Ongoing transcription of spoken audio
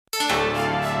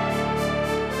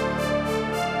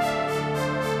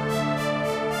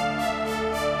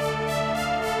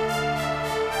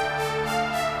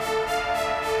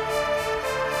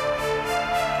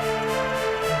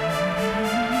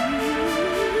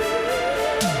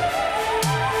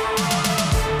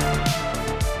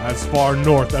as far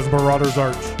north as Marauder's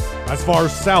Arch, as far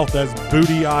south as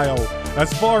Booty Isle,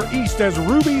 as far east as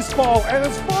Ruby's Fall, and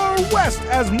as far west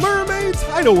as Mermaid's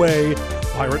Hideaway.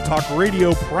 Pirate Talk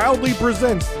Radio proudly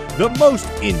presents the most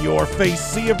in-your-face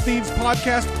Sea of Thieves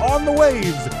podcast on the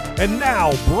waves. And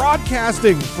now,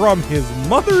 broadcasting from his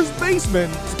mother's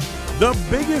basement, the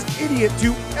biggest idiot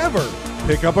to ever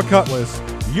pick up a cutlass,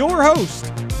 your host,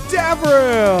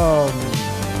 Davram.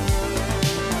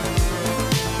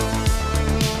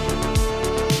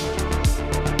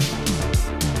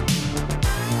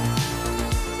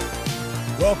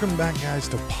 Welcome back, guys,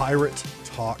 to Pirate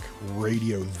Talk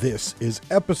Radio. This is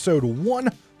episode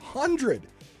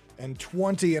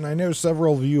 120, and I know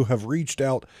several of you have reached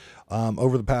out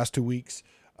over the past 2 weeks,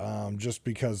 just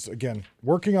because, again,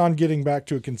 working on getting back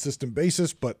to a consistent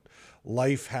basis, but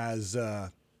life has,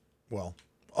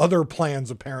 other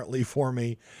plans apparently for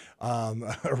me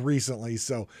recently.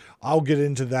 So I'll get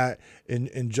into that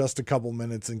in just a couple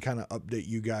minutes and kind of update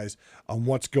you guys on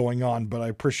what's going on, but I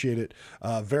appreciate it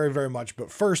very, very much. But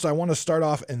first, I want to start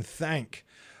off and thank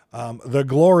the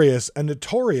glorious and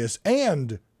notorious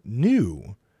and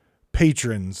new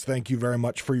patrons. Thank you very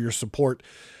much for your support.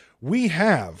 We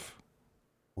have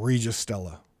Regis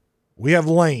Stella. We have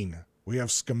Lane. We have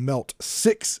Skamelt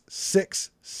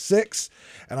 666,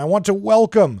 and I want to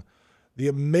welcome the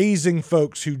amazing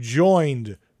folks who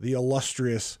joined the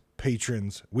illustrious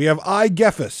patrons. We have I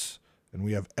Geffus, and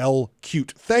we have L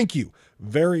Cute. Thank you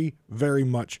very, very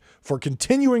much for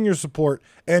continuing your support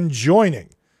and joining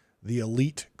the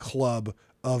elite club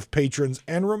of patrons.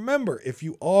 And remember, if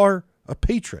you are a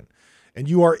patron and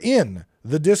you are in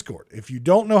the Discord, if you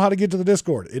don't know how to get to the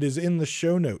Discord, it is in the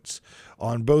show notes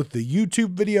on both the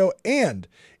YouTube video and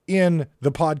in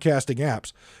the podcasting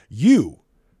apps. You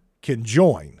can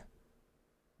join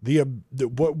the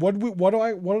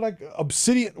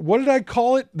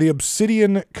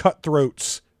Obsidian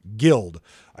Cutthroats Guild.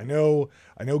 I know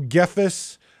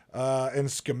Geffus and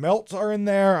Skamelt are in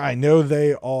there. I know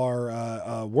they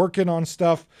are working on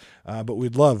stuff, but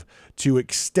we'd love to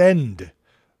extend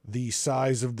the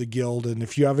size of the guild. And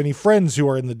if you have any friends who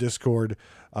are in the Discord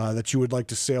that you would like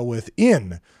to sail with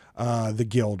in the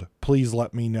guild, please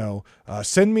let me know.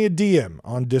 Send me a DM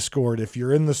on Discord. If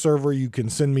you're in the server, you can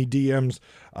send me DMs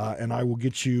and I will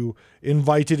get you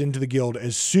invited into the guild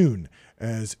as soon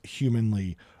as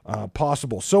humanly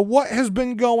possible. So what has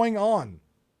been going on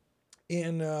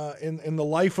in the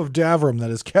life of Davram that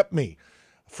has kept me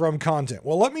from content?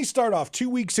 Well, let me start off. 2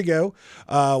 weeks ago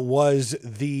was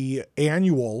the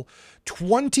annual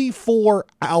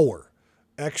 24-hour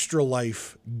Extra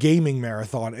Life gaming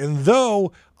marathon. And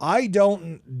though I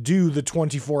don't do the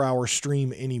 24-hour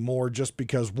stream anymore, just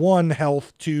because 1,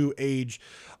 health, 2, age,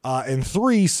 and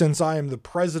 3, since I am the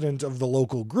president of the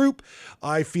local group,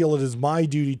 I feel it is my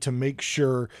duty to make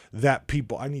sure that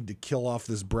people... I need to kill off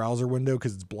this browser window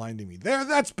because it's blinding me. There,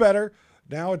 that's better.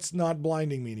 Now it's not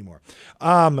blinding me anymore.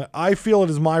 I feel it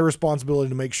is my responsibility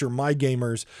to make sure my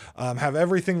gamers have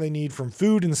everything they need, from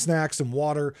food and snacks and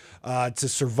water to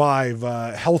survive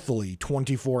healthily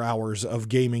 24 hours of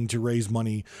gaming to raise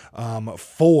money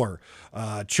for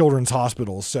children's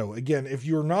hospitals. So again, if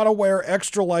you're not aware,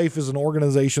 Extra Life is an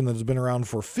organization that has been around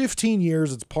for 15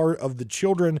 years. It's part of the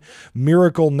Children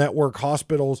Miracle Network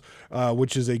Hospitals,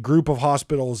 which is a group of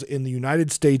hospitals in the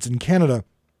United States and Canada.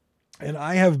 And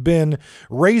I have been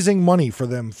raising money for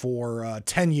them for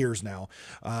 10 years now.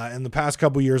 In the past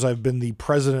couple of years, I've been the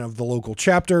president of the local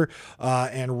chapter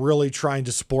and really trying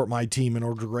to support my team in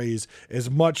order to raise as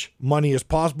much money as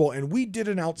possible. And we did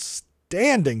an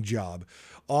outstanding job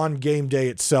on game day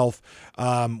itself,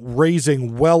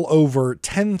 raising well over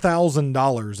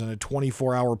 $10,000 in a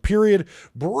 24-hour period,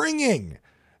 bringing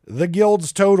the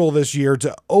guild's total this year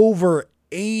to over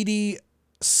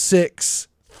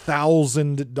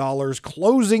 $86,000,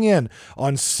 closing in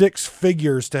on 6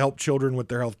 figures to help children with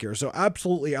their healthcare. So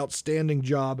absolutely outstanding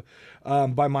job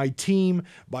by my team,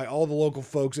 by all the local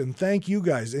folks. And thank you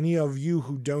guys, any of you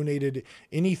who donated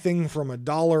anything from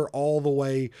 $1 all the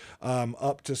way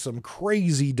up to some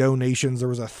crazy donations. There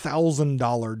was a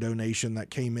 $1,000 donation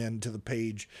that came in to the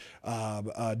page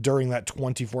during that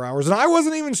 24 hours. And I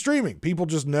wasn't even streaming. People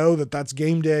just know that that's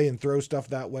game day and throw stuff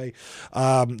that way.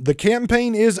 The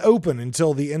campaign is open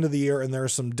until the end of the year, and there are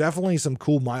definitely some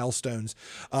cool milestones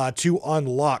to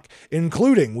unlock,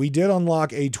 including we did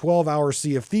unlock a 12-hour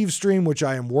Sea of Thieves stream, which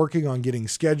I am working on getting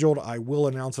scheduled. I will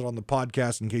announce it on the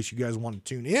podcast in case you guys want to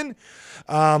tune in.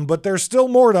 But there's still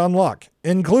more to unlock,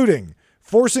 including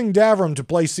forcing Davram to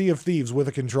play Sea of Thieves with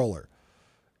a controller.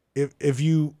 If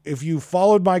you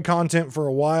followed my content for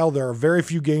a while, there are very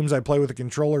few games I play with a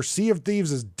controller. Sea of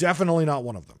Thieves is definitely not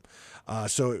one of them.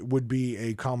 So it would be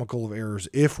a comical of errors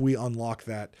if we unlock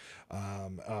that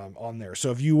on there.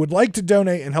 So if you would like to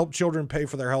donate and help children pay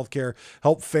for their health care,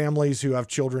 help families who have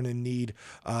children in need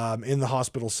in the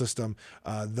hospital system,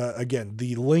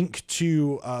 the link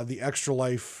to the Extra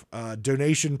Life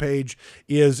donation page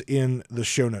is in the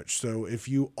show notes. So if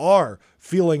you are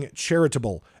feeling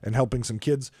charitable and helping some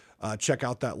kids, check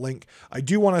out that link. I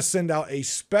do want to send out a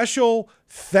special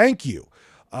thank you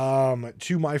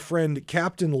to my friend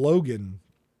Captain Logan,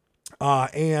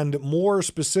 and more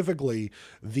specifically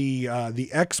the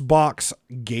Xbox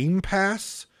Game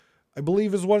Pass, I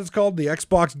believe is what it's called, the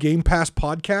Xbox Game Pass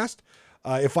podcast.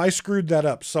 If I screwed that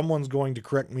up, someone's going to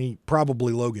correct me,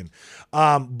 probably Logan.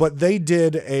 But they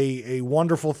did a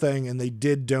wonderful thing, and they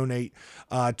did donate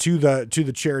to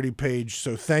the charity page.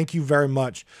 So thank you very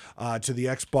much to the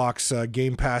Xbox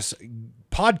Game Pass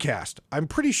podcast. I'm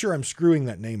pretty sure I'm screwing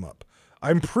that name up.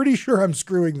 I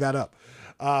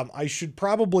should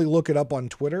probably look it up on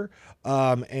Twitter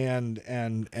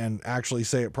and actually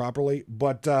say it properly,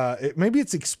 but maybe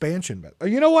it's expansion. But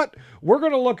you know what? We're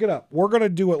going to look it up. We're going to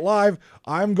do it live.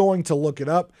 I'm going to look it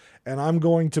up, and I'm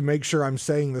going to make sure I'm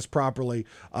saying this properly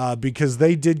because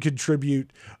they did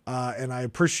contribute, and I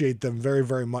appreciate them very,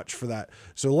 very much for that.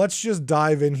 So let's just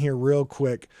dive in here real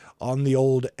quick on the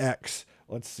old X.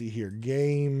 Let's see here.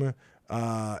 Game,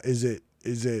 is it,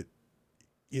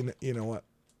 you know what?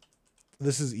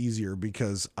 This is easier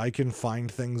because I can find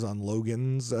things on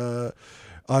Logan's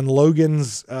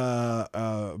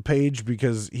page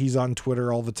because he's on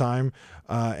Twitter all the time,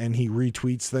 and he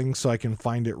retweets things, so I can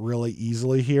find it really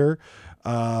easily here.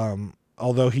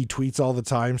 Although he tweets all the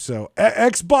time. So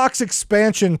Xbox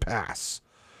Expansion Pass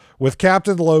with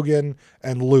Captain Logan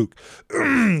and Luke.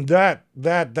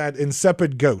 that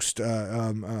insipid ghost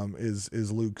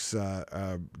is Luke's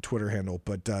Twitter handle.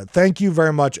 But thank you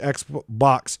very much,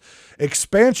 Xbox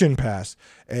Expansion Pass,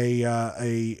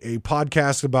 a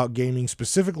podcast about gaming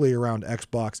specifically around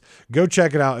Xbox. Go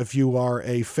check it out if you are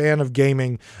a fan of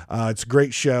gaming. It's a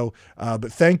great show.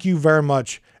 But thank you very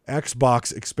much,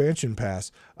 Xbox Expansion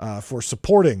Pass, for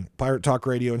supporting Pirate Talk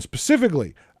Radio and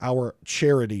specifically our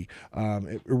charity.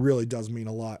 It really does mean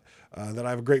a lot that I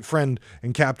have a great friend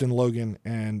in Captain Logan,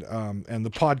 and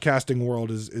the podcasting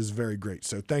world is very great.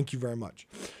 So thank you very much.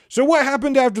 So what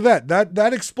happened after that?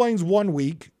 That explains 1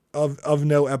 week of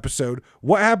no episode.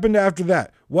 What happened after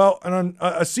that? Well,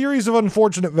 a series of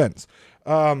unfortunate events.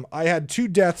 I had 2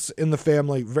 deaths in the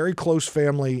family, very close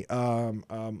family,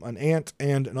 an aunt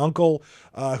and an uncle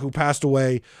who passed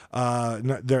away.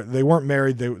 They weren't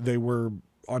married. They were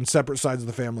on separate sides of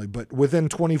the family, but within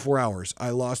 24 hours, I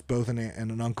lost both an aunt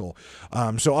and an uncle.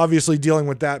 So obviously dealing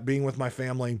with that, being with my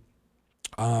family,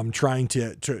 trying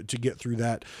to get through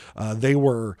that. They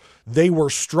were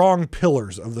strong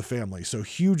pillars of the family. So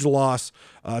huge loss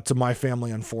to my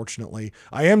family, unfortunately.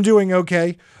 I am doing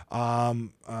okay.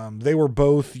 They were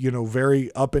both,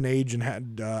 very up in age and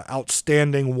had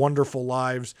outstanding, wonderful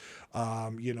lives.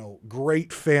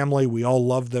 Great family. We all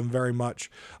loved them very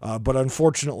much. But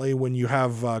unfortunately, when you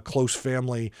have close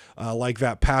family like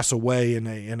that pass away in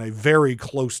a very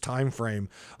close time frame,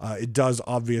 it does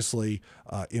obviously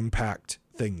impact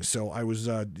things. So I was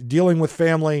dealing with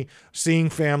family, seeing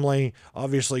family,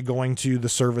 obviously going to the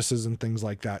services and things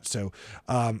like that. So,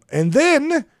 and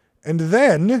then,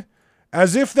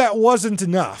 as if that wasn't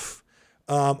enough,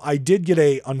 I did get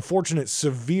a unfortunate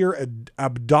severe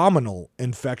abdominal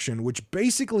infection, which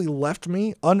basically left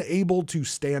me unable to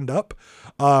stand up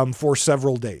for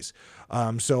several days.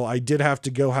 So I did have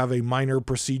to go have a minor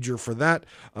procedure for that.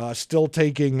 Still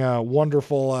taking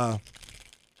wonderful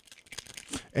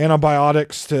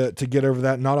antibiotics to get over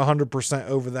that. Not 100%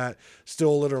 over that. Still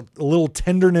a little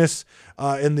tenderness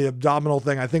in the abdominal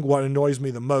thing. I think what annoys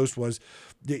me the most was,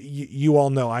 you all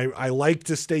know, I like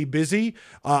to stay busy.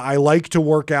 I like to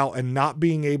work out, and not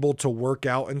being able to work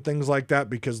out and things like that,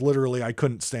 because literally I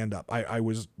couldn't stand up. I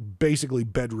was basically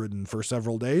bedridden for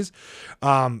several days.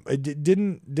 It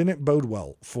didn't bode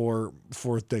well for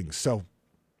things. So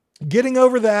getting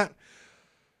over that,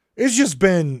 it's just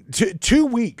been 2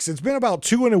 weeks. It's been about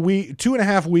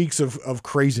 2.5 weeks of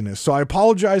craziness. So I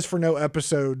apologize for no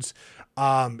episodes.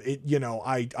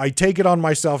 I take it on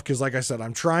myself because, like I said,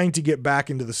 I'm trying to get back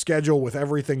into the schedule with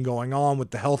everything going on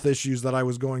with the health issues that I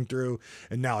was going through.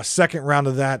 And now a second round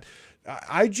of that.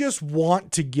 I just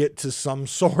want to get to some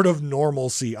sort of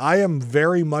normalcy. I am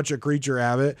very much a creature of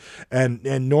habit, and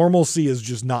normalcy is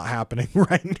just not happening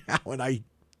right now. And I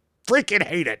freaking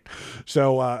hate it.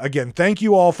 So again, thank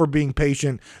you all for being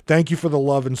patient. Thank you for the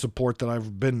love and support that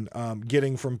I've been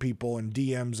getting from people and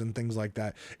DMs and things like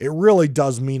that. It really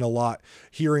does mean a lot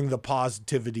hearing the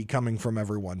positivity coming from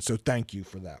everyone. So thank you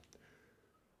for that.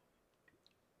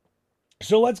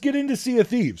 So let's get into Sea of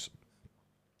Thieves.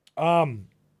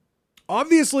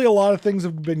 Obviously, a lot of things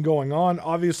have been going on.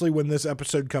 Obviously, when this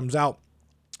episode comes out,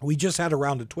 we just had a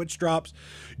round of Twitch drops,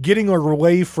 getting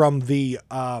away from the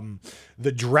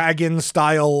dragon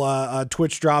style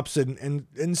Twitch drops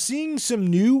and seeing some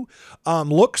new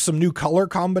looks, some new color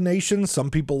combinations. Some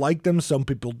people like them, some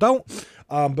people don't.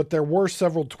 But there were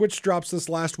several Twitch drops this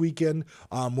last weekend,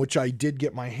 which I did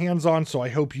get my hands on. So I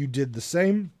hope you did the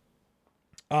same.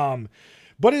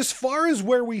 But as far as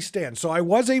where we stand, so I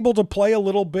was able to play a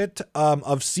little bit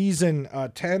of season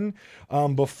 10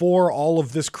 before all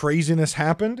of this craziness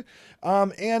happened.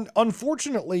 And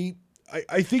unfortunately,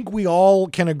 I think we all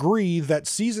can agree that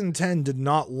season 10 did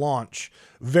not launch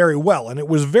very well. And it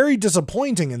was very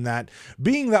disappointing in that,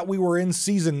 being that we were in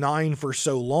season 9 for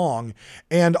so long,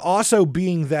 and also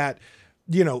being that,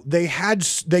 you know, they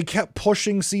kept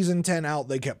pushing season 10 out.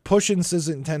 They kept pushing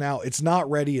season 10 out. It's not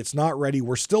ready. It's not ready.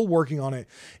 We're still working on it.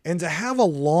 And to have a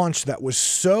launch that was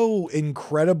so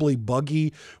incredibly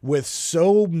buggy with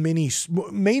so many,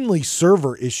 mainly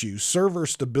server issues, server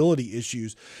stability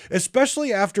issues,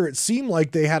 especially after it seemed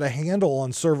like they had a handle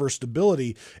on server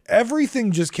stability,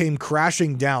 everything just came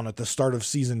crashing down at the start of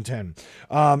season 10.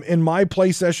 In my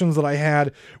play sessions that I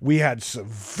had, we had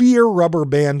severe rubber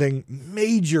banding,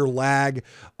 major lag.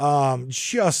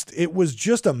 It was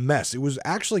just a mess. It was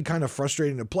actually kind of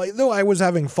frustrating to play, though I was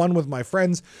having fun with my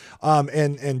friends,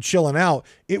 and chilling out.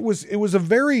 It was a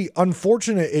very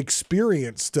unfortunate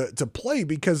experience to play,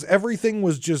 because everything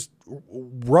was just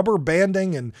rubber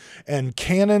banding, and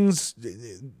cannons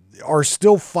are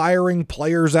still firing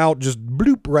players out, just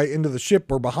bloop right into the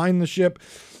ship or behind the ship.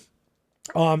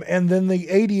 And then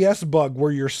the ADS bug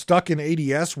where you're stuck in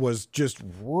ADS was just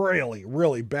really,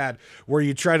 really bad, where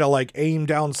you try to like aim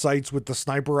down sights with the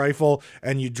sniper rifle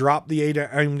and you drop the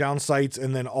aim down sights,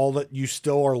 and then all that you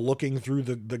still are looking through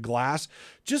the glass.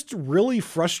 Just really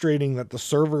frustrating that the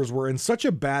servers were in such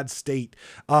a bad state.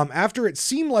 After it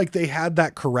seemed like they had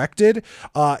that corrected,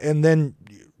 and then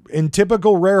in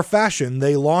typical Rare fashion,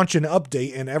 they launch an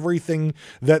update and everything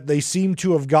that they seem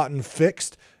to have gotten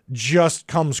fixed just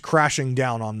comes crashing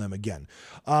down on them again.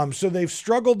 So they've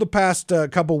struggled the past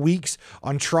couple weeks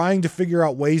on trying to figure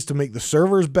out ways to make the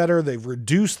servers better. They've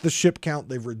reduced the ship count.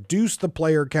 They've reduced the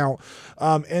player count.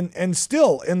 And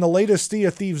still, in the latest Sea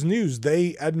of Thieves news,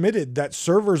 they admitted that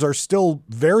servers are still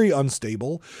very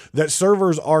unstable, that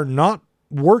servers are not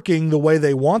working the way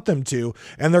they want them to,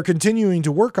 and they're continuing to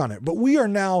work on it. But we are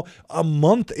now a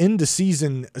month into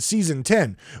season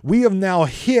 10. We have now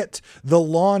hit the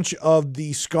launch of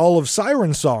the Skull of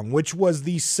Siren Song, which was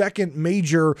the second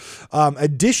major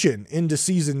addition into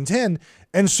season 10,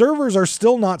 and servers are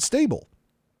still not stable.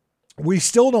 We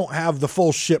still don't have the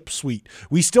full ship suite.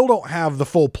 We still don't have the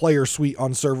full player suite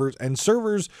on servers, and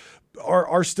servers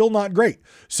are still not great.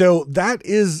 So that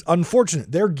is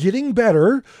unfortunate. They're getting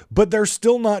better, but they're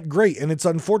still not great. And it's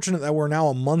unfortunate that we're now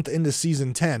a month into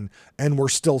season 10 and we're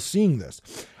still seeing this.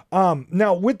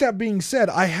 Now, with that being said,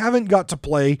 I haven't got to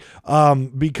play,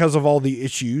 because of all the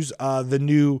issues, the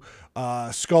new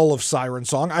Skull of Siren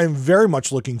Song. I'm very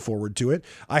much looking forward to it.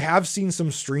 I have seen some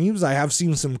streams, I have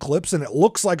seen some clips, and it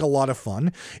looks like a lot of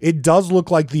fun. It does look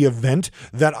like the event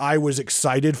that I was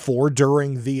excited for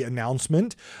during the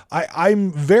announcement.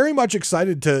 I'm very much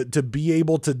excited to be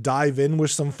able to dive in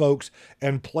with some folks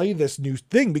and play this new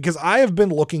thing, because I have been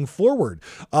looking forward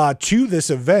to this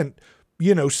event,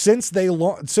 you know, since they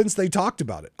talked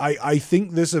about it. I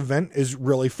think this event is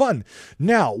really fun.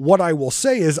 Now, what I will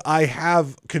say is I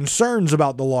have concerns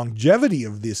about the longevity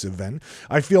of this event.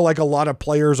 I feel like a lot of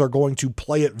players are going to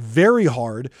play it very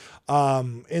hard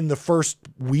in the first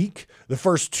week, the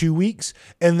first 2 weeks,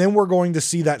 and then we're going to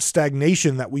see that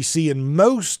stagnation that we see in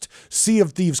most Sea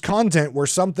of Thieves content, where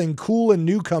something cool and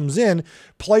new comes in,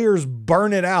 players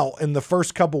burn it out in the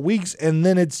first couple weeks, and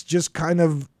then it's just kind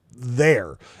of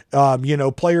there.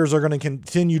 Players are going to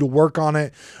continue to work on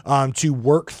it, to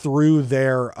work through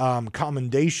their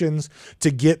commendations,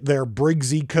 to get their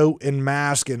Briggsy coat and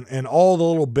mask and all the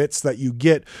little bits that you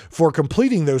get for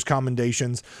completing those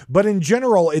commendations. But in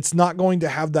general, it's not going to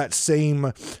have that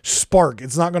same spark.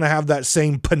 It's not going to have that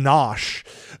same panache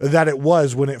that it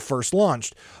was when it first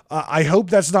launched. I hope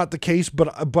that's not the case,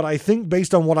 but I think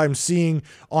based on what I'm seeing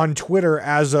on Twitter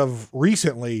as of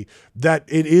recently, that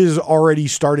it is already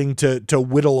starting to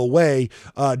whittle away,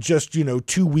 just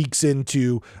 2 weeks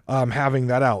into having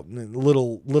that out.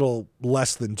 Little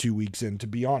less than 2 weeks in, to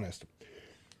be honest.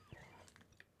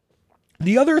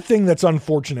 The other thing that's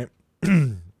unfortunate,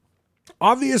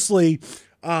 obviously,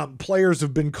 players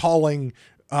have been calling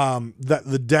that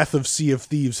the death of Sea of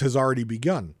Thieves has already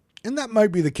begun. And that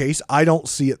might be the case. I don't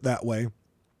see it that way.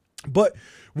 But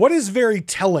what is very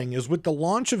telling is with the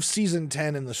launch of Season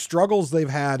 10 and the struggles they've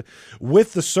had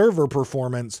with the server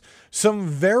performance, some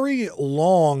very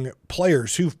long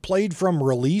players who've played from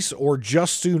release or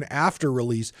just soon after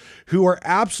release, who are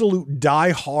absolute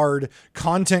die-hard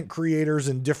content creators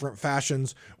in different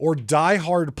fashions or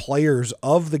die-hard players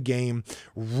of the game,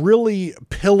 really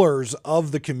pillars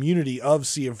of the community of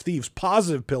Sea of Thieves,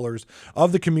 positive pillars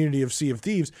of the community of Sea of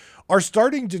Thieves, are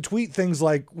starting to tweet things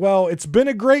like, well, it's been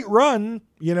a great run.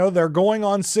 You know, they're going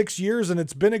on 6 years and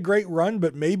it's been a great run,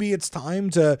 but maybe it's time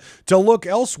to look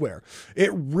elsewhere.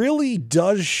 It really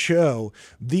does show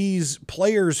these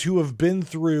players who have been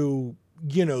through,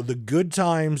 you know, the good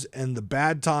times and the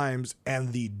bad times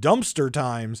and the dumpster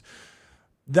times,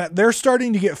 that they're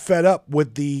starting to get fed up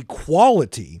with the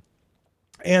quality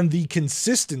and the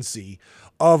consistency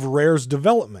of Rare's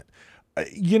development.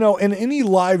 You know, in any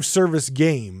live service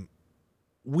game,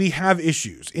 we have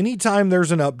issues. Anytime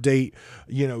there's an update,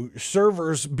 you know,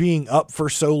 servers being up for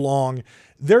so long,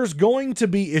 there's going to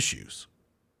be issues.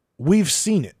 We've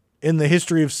seen it in the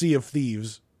history of Sea of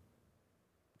Thieves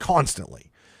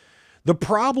constantly. The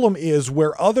problem is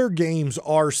where other games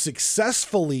are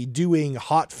successfully doing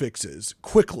hot fixes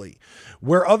quickly,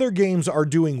 where other games are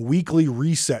doing weekly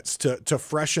resets to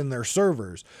freshen their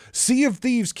servers, Sea of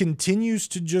Thieves continues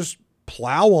to just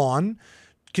plow on,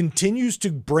 continues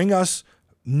to bring us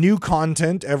new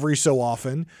content every so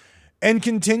often, and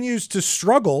continues to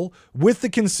struggle with the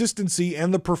consistency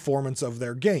and the performance of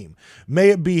their game. May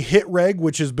it be hit reg,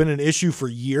 which has been an issue for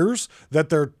years that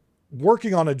they're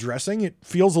working on addressing. It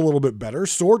feels a little bit better.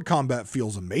 Sword combat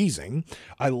feels amazing.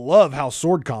 I love how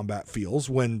sword combat feels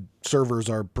when servers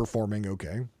are performing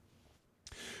okay.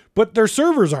 But their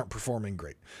servers aren't performing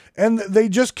great. And they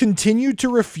just continue to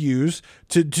refuse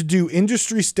to do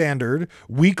industry standard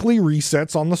weekly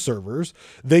resets on the servers.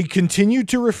 They continue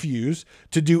to refuse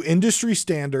to do industry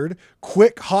standard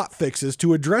quick hot fixes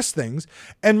to address things.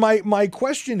 And my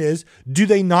question is, do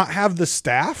they not have the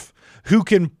staff who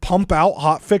can pump out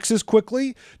hot fixes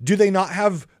quickly? Do they not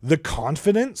have the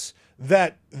confidence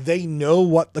that they know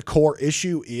what the core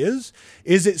issue is?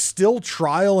 Is it still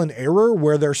trial and error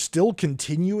where they're still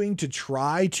continuing to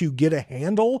try to get a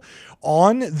handle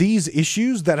on these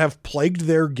issues that have plagued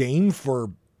their game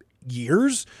for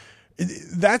years?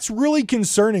 That's really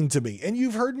concerning to me. And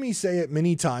you've heard me say it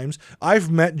many times.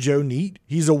 I've met Joe Neat.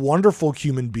 He's a wonderful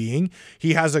human being.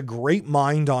 He has a great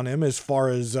mind on him as far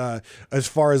as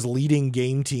leading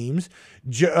game teams.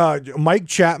 Mike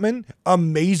Chapman,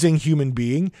 amazing human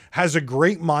being, has a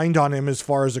great mind on him as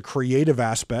far as a creative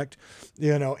aspect.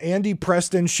 You know, Andy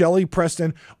Preston, Shelley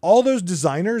Preston, all those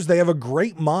designers, they have a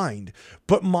great mind.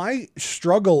 But my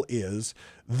struggle is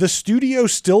the studio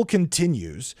still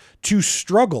continues to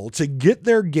struggle to get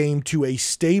their game to a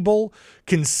stable,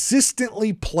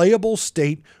 consistently playable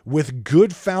state with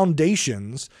good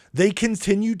foundations. They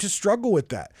continue to struggle with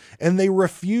that, and they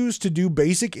refuse to do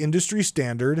basic industry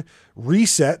standard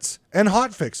resets and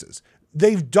hot fixes.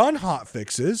 They've done hot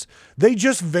fixes. They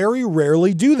just very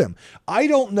rarely do them. I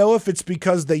don't know if it's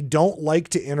because they don't like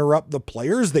to interrupt the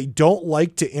players. They don't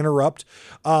like to interrupt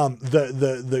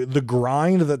the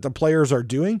grind that the players are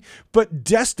doing. But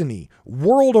Destiny,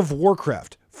 World of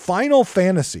Warcraft, Final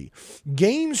Fantasy,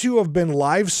 games who have been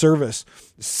live service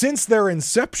since their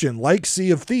inception, like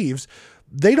Sea of Thieves,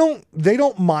 they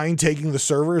don't mind taking the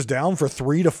servers down for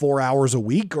 3 to 4 hours a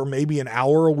week, or maybe an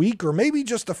hour a week, or maybe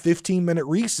just a 15-minute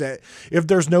reset if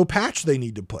there's no patch they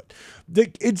need to put.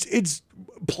 It's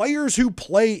players who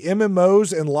play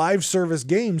MMOs and live service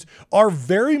games are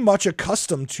very much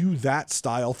accustomed to that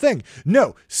style thing.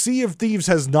 No, Sea of Thieves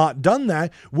has not done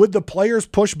that. Would the players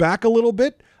push back a little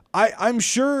bit? I'm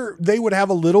sure they would have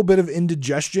a little bit of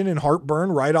indigestion and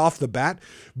heartburn right off the bat,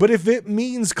 but if it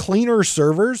means cleaner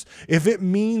servers, if it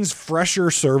means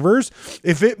fresher servers,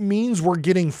 if it means we're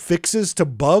getting fixes to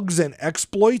bugs and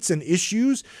exploits and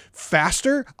issues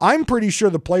faster, I'm pretty sure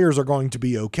the players are going to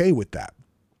be okay with that.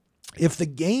 If the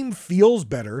game feels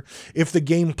better, if the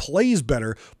game plays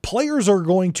better, players are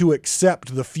going to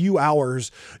accept the few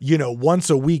hours, once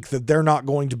a week that they're not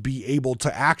going to be able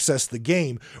to access the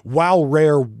game while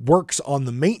Rare works on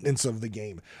the maintenance of the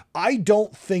game. I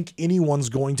don't think anyone's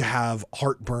going to have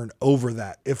heartburn over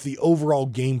that if the overall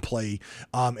gameplay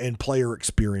and player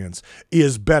experience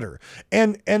is better.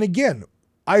 And again,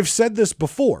 I've said this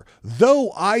before,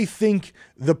 though I think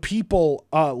the people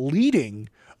leading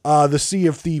the Sea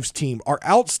of Thieves team are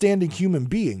outstanding human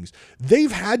beings.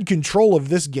 They've had control of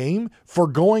this game for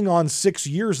going on 6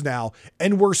 years now,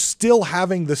 and we're still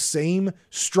having the same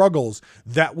struggles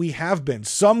that we have been,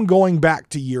 some going back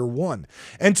to year one.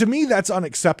 And to me, that's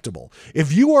unacceptable.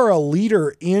 If you are a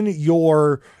leader in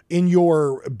your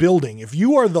building, if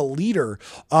you are the leader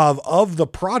of the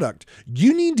product,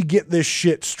 you need to get this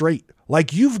shit straight.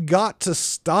 Like, you've got to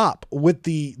stop with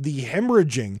the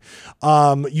hemorrhaging.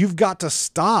 You've got to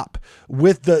stop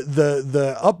with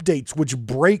the updates which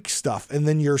break stuff, and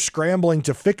then you're scrambling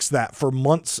to fix that for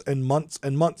months and months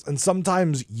and months, and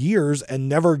sometimes years, and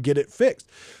never get it fixed.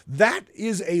 That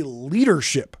is a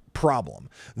leadership problem.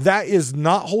 That is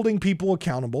not holding people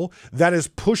accountable. That is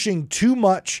pushing too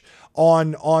much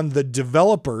on the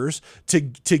developers to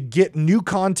get new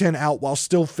content out while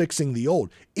still fixing the old.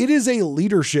 It is a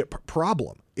leadership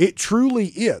problem. It truly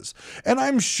is. And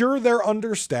I'm sure they're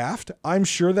understaffed. I'm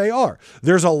sure they are.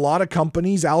 There's a lot of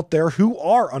companies out there who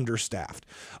are understaffed,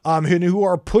 and who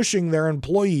are pushing their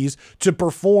employees to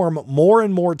perform more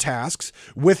and more tasks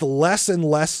with less and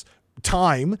less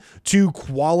time to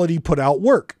quality put out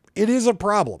work. It is a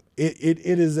problem. It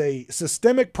is a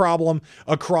systemic problem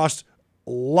across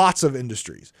lots of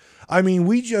industries. I mean,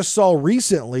 we just saw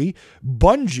recently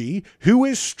Bungie, who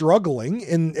is struggling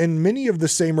in many of the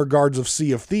same regards of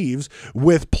Sea of Thieves,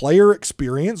 with player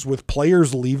experience, with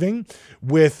players leaving,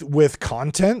 with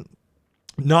content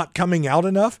not coming out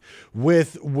enough,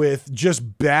 with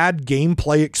just bad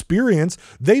gameplay experience.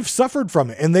 They've suffered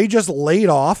from it, and they just laid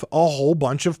off a whole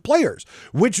bunch of players,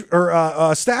 which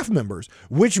are staff members,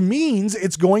 which means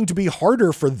it's going to be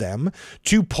harder for them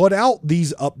to put out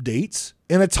these updates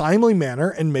in a timely manner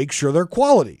and make sure they're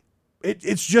quality.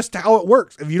 It's just how it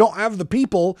works. If you don't have the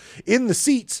people in the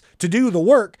seats to do the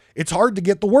work, it's hard to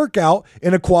get the work out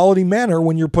in a quality manner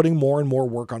when you're putting more and more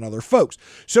work on other folks.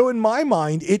 So in my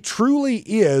mind, it truly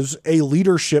is a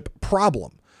leadership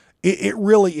problem. It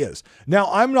really is. Now,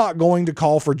 I'm not going to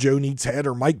call for Joe Neat's head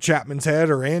or Mike Chapman's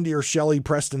head or Andy or Shelley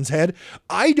Preston's head.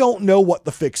 I don't know what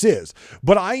the fix is,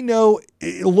 but I know,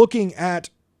 looking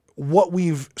at what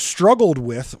we've struggled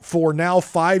with for now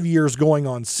 5 years going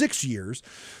on 6 years,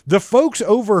 the folks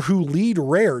over who lead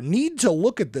Rare need to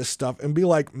look at this stuff and be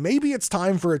like, maybe it's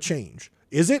time for a change.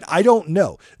 Is it? I don't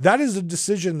know. That is a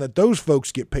decision that those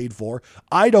folks get paid for.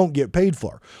 I don't get paid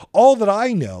for. All that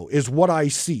I know is what I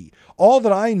see. All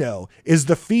that I know is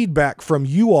the feedback from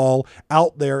you all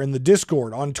out there in the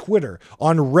Discord, on Twitter,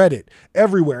 on Reddit,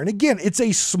 everywhere. And again, it's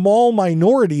a small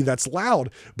minority that's loud,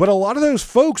 but a lot of those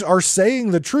folks are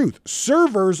saying the truth.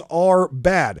 Servers are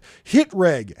bad.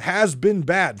 Hitreg has been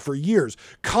bad for years.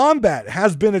 Combat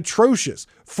has been atrocious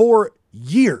for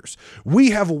years.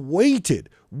 We have waited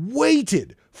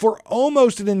for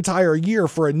almost an entire year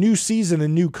for a new season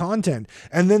and new content.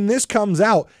 And then this comes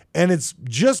out and it's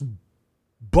just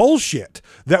bullshit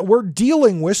that we're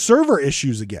dealing with server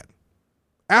issues again.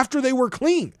 After they were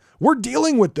clean, we're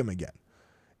dealing with them again.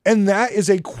 And that is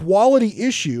a quality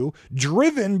issue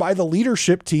driven by the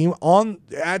leadership team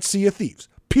at Sea of Thieves.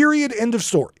 Period. End of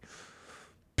story.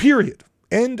 Period.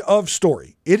 End of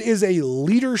story. It is a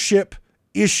leadership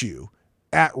issue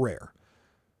at Rare.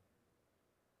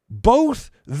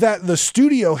 Both that the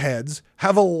studio heads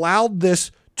have allowed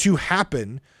this to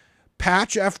happen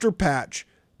patch after patch,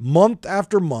 month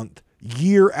after month,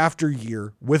 year after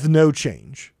year, with no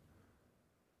change.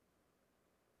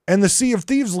 And the Sea of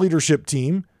Thieves leadership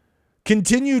team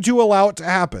continue to allow it to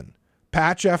happen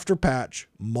patch after patch,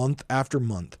 month after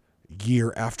month,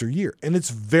 year after year. And it's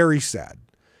very sad.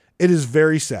 It is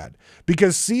very sad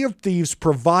because Sea of Thieves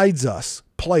provides us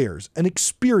players an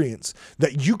experience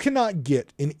that you cannot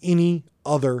get in any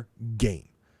other game.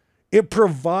 It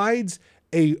provides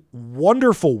a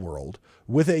wonderful world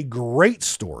with a great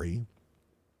story,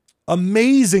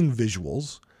 amazing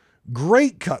visuals,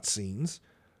 great cutscenes,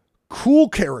 cool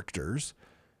characters,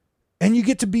 and you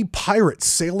get to be pirates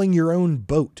sailing your own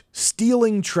boat,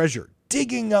 stealing treasure,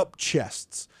 digging up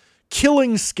chests,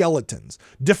 killing skeletons,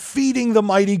 defeating the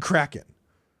mighty Kraken.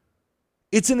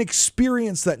 It's an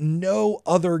experience that no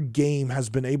other game has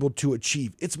been able to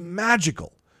achieve. It's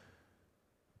magical,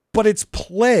 but it's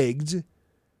plagued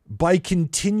by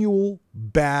continual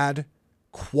bad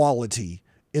quality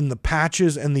in the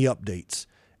patches and the updates,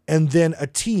 and then a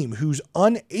team who's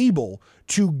unable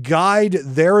to guide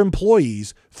their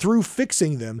employees through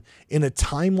fixing them in a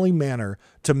timely manner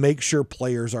to make sure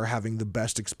players are having the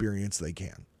best experience they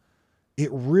can. It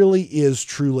really is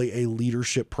truly a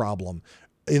leadership problem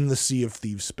in the Sea of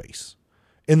Thieves space,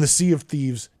 in the Sea of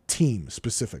Thieves team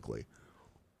specifically.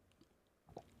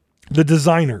 The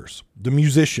designers, the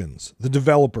musicians, the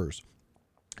developers,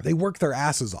 they work their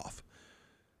asses off.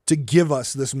 to give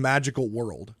us this magical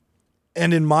world.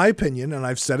 And in my opinion, and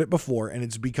I've said it before, and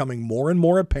it's becoming more and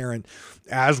more apparent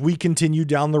as we continue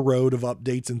down the road of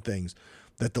updates and things,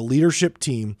 that the leadership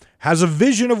team has a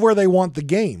vision of where they want the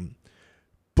game,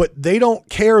 but they don't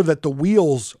care that the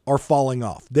wheels are falling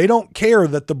off. They don't care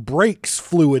that the brakes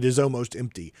fluid is almost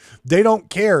empty. They don't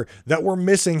care that we're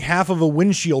missing half of a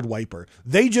windshield wiper.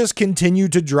 They just continue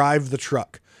to drive the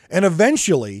truck. And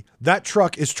eventually, that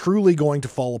truck is truly going to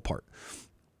fall apart.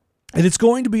 And it's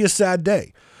going to be a sad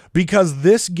day, because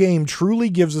this game truly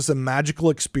gives us a magical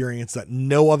experience that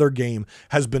no other game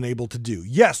has been able to do.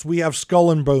 Yes, we have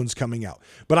Skull and Bones coming out,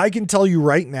 but I can tell you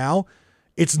right now,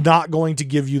 it's not going to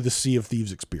give you the Sea of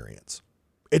Thieves experience.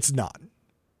 It's not.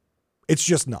 It's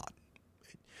just not.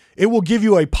 It will give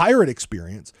you a pirate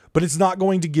experience, but it's not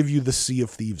going to give you the Sea of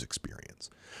Thieves experience.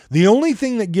 The only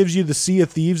thing that gives you the Sea of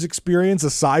Thieves experience,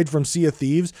 aside from Sea of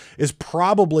Thieves, is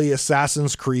probably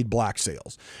Assassin's Creed Black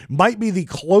Sails. Might be the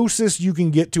closest you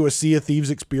can get to a Sea of Thieves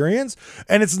experience,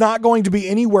 and it's not going to be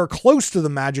anywhere close to the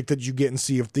magic that you get in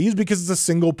Sea of Thieves because it's a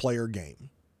single-player game.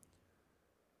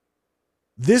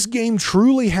 This game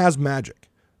truly has magic.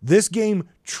 This game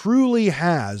truly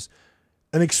has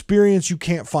an experience you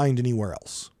can't find anywhere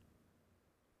else.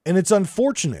 And it's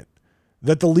unfortunate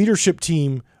that the leadership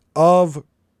team of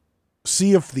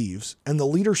Sea of Thieves and the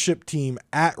leadership team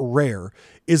at Rare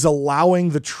is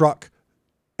allowing the truck,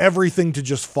 everything to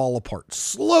just fall apart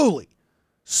slowly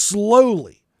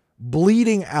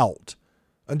bleeding out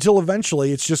until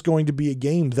eventually it's just going to be a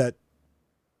game that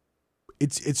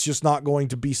it's just not going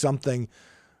to be something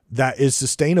that is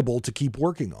sustainable to keep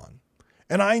working on.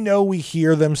 And I know we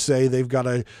hear them say they've got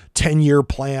a 10-year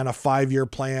plan, a 5-year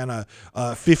plan, a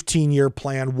 15-year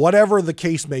plan, whatever the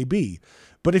case may be.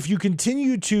 But if you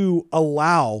continue to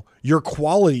allow your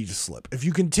quality to slip, if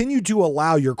you continue to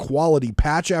allow your quality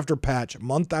patch after patch,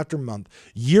 month after month,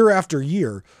 year after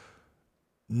year,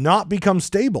 not become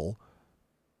stable,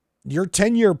 your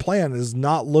 10-year plan is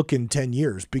not looking 10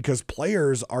 years because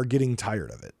players are getting tired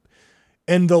of it.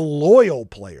 And the loyal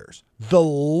players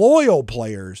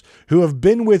who have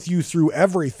been with you through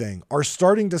everything are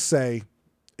starting to say,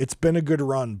 it's been a good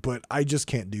run, but I just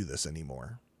can't do this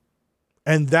anymore.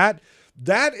 And that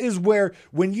is where,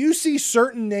 when you see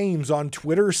certain names on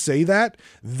Twitter say that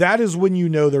is when you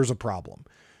know there's a problem.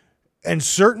 And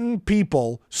certain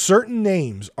people, certain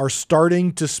names are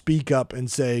starting to speak up and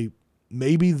say,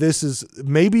 maybe this is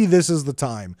the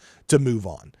time to move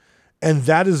on. And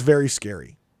that is very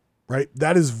scary, right?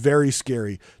 That is very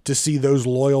scary to see those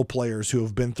loyal players who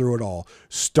have been through it all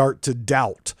start to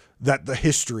doubt that the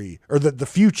history or that the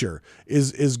future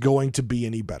is going to be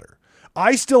any better.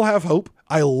 I still have hope.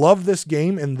 I love this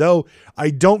game, and though I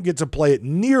don't get to play it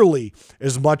nearly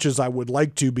as much as I would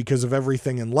like to because of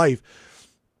everything in life,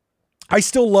 I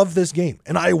still love this game,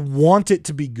 and I want it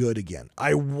to be good again.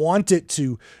 I want it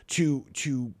to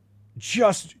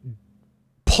just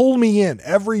pull me in.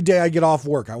 Every day I get off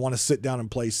work, I want to sit down and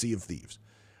play Sea of Thieves.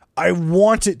 I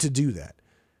want it to do that.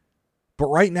 But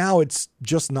right now, it's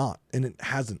just not, and it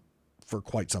hasn't for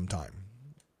quite some time.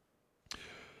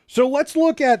 So let's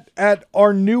look at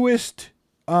our newest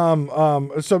some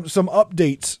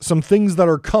updates, some things that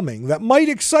are coming that might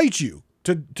excite you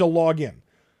to log in.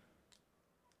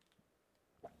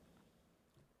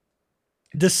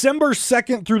 December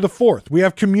 2nd through the 4th, we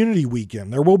have Community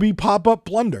Weekend. There will be pop-up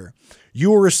plunder. You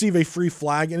will receive a free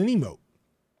flag and an emote.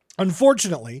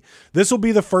 Unfortunately, this will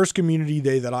be the first community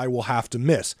day that I will have to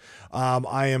miss.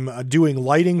 I am doing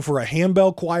lighting for a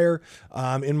handbell choir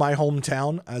in my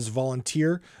hometown as a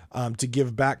volunteer to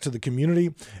give back to the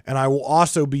community. And I will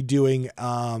also be doing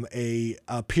a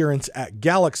appearance at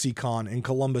GalaxyCon in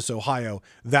Columbus, Ohio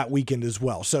that weekend as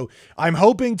well. So I'm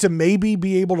hoping to maybe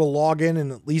be able to log in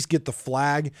and at least get the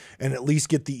flag and at least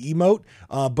get the emote.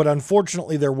 But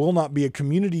unfortunately, there will not be a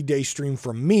community day stream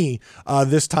from me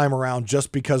this time around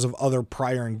just because of other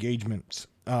prior engagements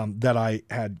that I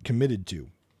had committed to.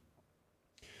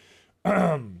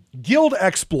 Guild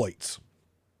exploits.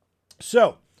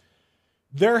 So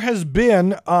there has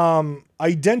been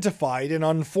identified, and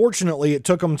unfortunately it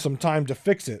took them some time to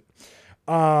fix it,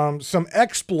 some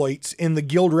exploits in the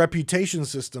guild reputation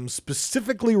system,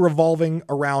 specifically revolving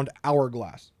around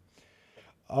Hourglass.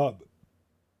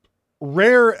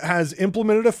 Rare has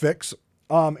implemented a fix,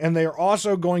 and they are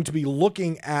also going to be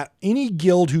looking at any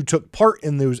guild who took part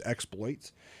in those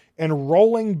exploits and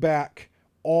rolling back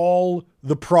all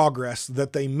the progress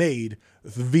that they made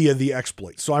via the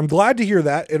exploits. So I'm glad to hear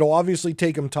that. It'll obviously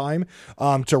take them time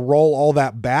to roll all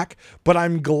that back, but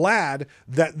I'm glad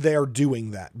that they're doing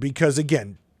that because,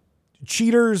 again,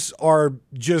 cheaters are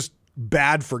just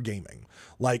bad for gaming.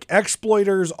 Like,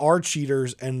 exploiters are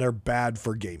cheaters and they're bad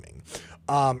for gaming.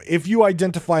 If you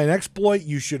identify an exploit,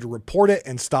 you should report it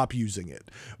and stop using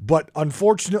it. But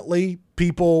unfortunately,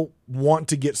 people want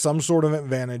to get some sort of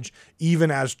advantage, even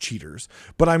as cheaters.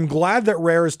 But I'm glad that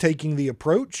Rare is taking the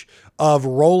approach of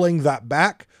rolling that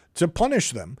back to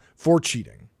punish them for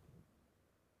cheating.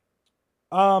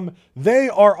 They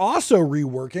are also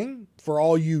reworking, for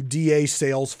all you DA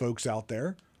sales folks out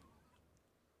there.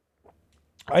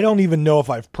 I don't even know if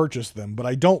I've purchased them, but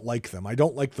I don't like them. I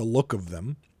don't like the look of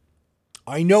them.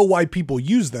 I know why people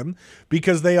use them,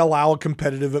 because they allow a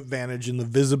competitive advantage in the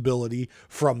visibility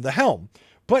from the helm.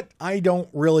 But I don't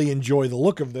really enjoy the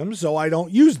look of them, so I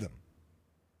don't use them.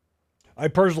 I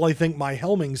personally think my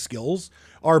helming skills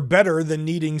are better than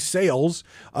needing sails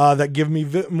that give me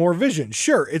more vision.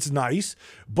 Sure, it's nice,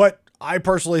 but I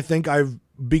personally think I've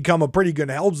become a pretty good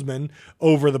helmsman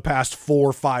over the past 4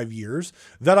 or 5 years,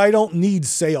 that I don't need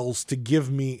sails to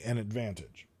give me an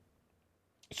advantage.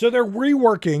 So they're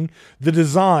reworking the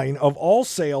design of all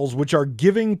sails, which are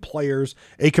giving players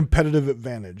a competitive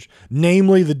advantage,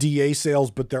 namely the DA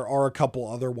sails, but there are a couple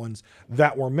other ones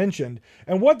that were mentioned.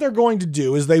 And what they're going to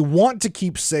do is they want to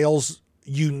keep sails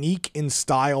unique in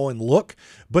style and look,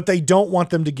 but they don't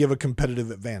want them to give a competitive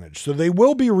advantage. So they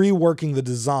will be reworking the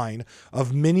design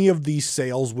of many of these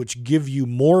sails, which give you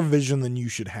more vision than you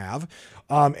should have,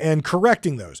 and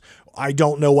correcting those. I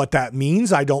don't know what that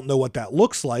means. I don't know what that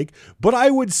looks like, but I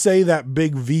would say that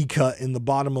big V cut in the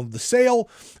bottom of the sail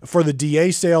for the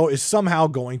DA sail is somehow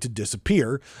going to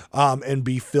disappear and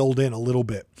be filled in a little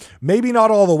bit. Maybe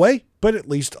not all the way, but at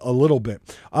least a little bit.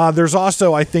 There's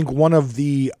also, I think, one of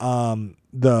the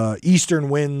Eastern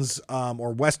Winds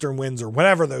or Western Winds or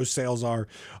whatever those sails are.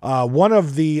 One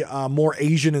of the more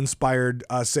Asian inspired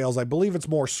sails, I believe it's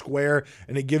more square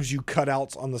and it gives you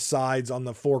cutouts on the sides, on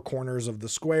the 4 corners of the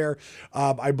square.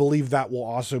 I believe that will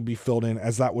also be filled in,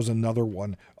 as that was another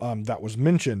one that was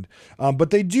mentioned.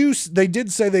 But they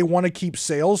did say they want to keep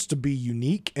sails to be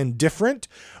unique and different.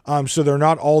 So they're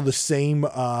not all the same,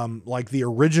 like the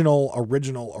original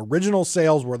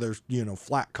sails where there's,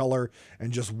 flat color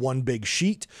and just one big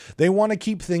sheet. They want to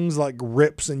keep things like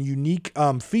rips and unique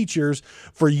features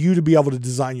for you to be able to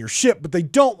design your ship, but they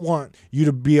don't want you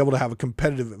to be able to have a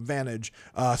competitive advantage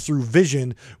through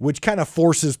vision, which kind of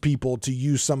forces people to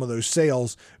use some of those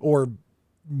sails or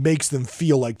makes them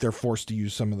feel like they're forced to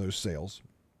use some of those sails.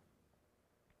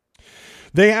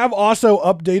 They have also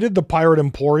updated the Pirate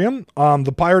Emporium.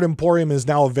 The Pirate Emporium is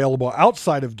now available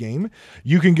outside of game.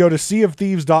 You can go to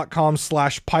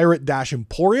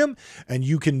seaofthieves.com/pirate-emporium and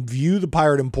you can view the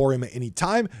Pirate Emporium at any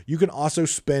time. You can also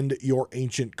spend your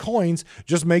ancient coins.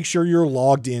 Just make sure you're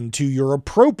logged into your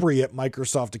appropriate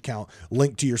Microsoft account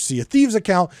linked to your Sea of Thieves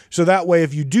account. So that way,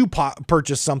 if you do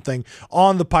purchase something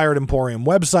on the Pirate Emporium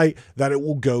website, that it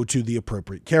will go to the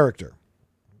appropriate character.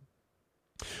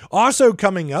 Also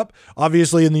coming up,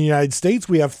 obviously in the United States,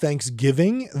 we have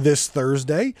Thanksgiving this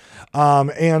Thursday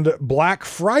and Black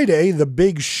Friday, the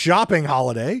big shopping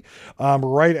holiday,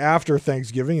 right after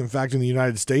Thanksgiving. In fact, in the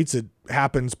United States, it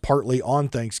happens partly on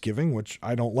Thanksgiving, which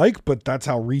I don't like, but that's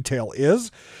how retail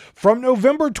is. From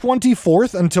November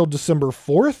 24th until December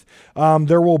 4th,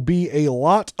 there will be a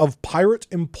lot of Pirate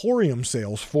Emporium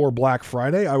sales for Black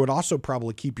Friday. I would also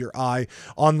probably keep your eye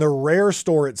on the Rare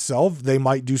store itself. They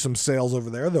might do some sales over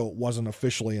there, though it wasn't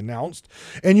officially announced.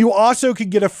 And you also could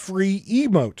get a free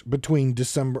emote between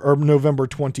November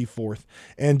 24th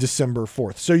and December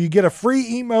 4th. So you get a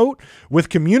free emote with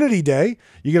Community Day.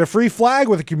 You get a free flag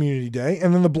with a Community Day.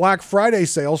 And then the Black Friday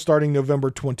sale starting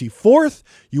November 24th,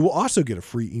 you will also get a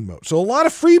free emote. So a lot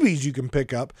of freebies you can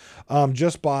pick up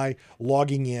just by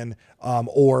logging in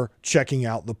or checking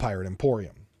out the Pirate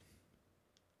Emporium.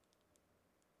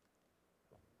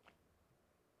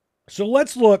 So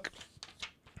let's look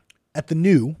at the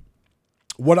new,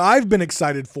 what I've been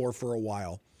excited for a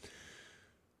while,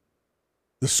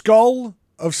 the Skull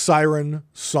of Siren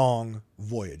Song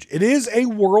Voyage. It is a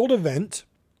world event.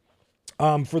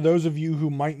 For those of you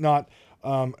who might not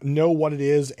know what it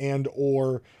is and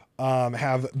or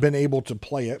have been able to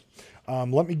play it,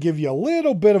 let me give you a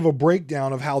little bit of a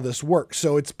breakdown of how this works.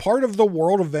 So it's part of the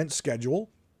world event schedule,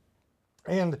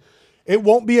 and it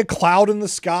won't be a cloud in the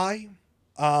sky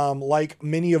like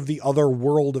many of the other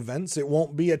world events. It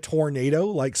won't be a tornado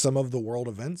like some of the world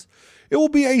events. It will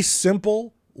be a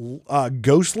simple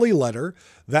ghostly letter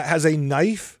that has a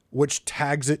knife which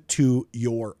tags it to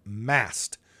your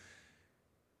mast.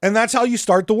 And that's how you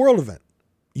start the world event.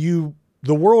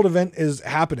 The world event is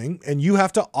happening and you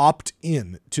have to opt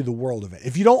in to the world event.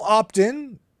 If you don't opt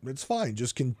in, it's fine.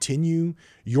 Just continue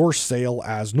your sail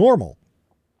as normal.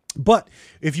 But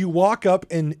if you walk up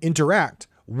and interact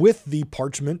with the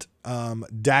parchment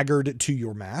daggered to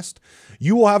your mast,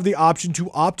 you will have the option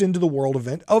to opt into the world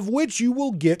event, of which you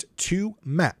will get 2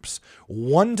 maps,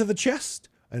 one to the chest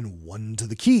and one to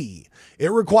the key.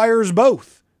 It requires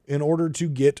both in order to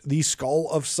get the Skull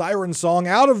of Siren Song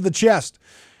out of the chest.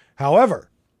 However,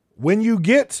 when you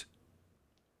get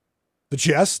the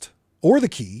chest or the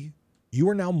key, you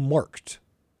are now marked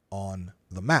on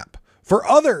the map for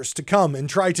others to come and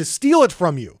try to steal it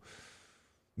from you.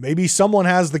 Maybe someone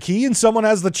has the key and someone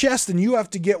has the chest, and you have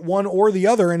to get one or the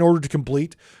other in order to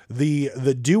complete the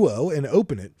duo and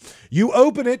open it. You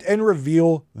open it and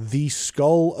reveal the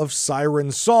Skull of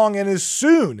Siren Song. And as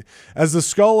soon as the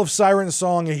Skull of Siren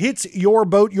Song hits your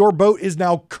boat is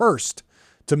now cursed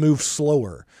to move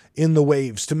slower in the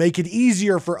waves to make it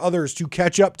easier for others to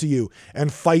catch up to you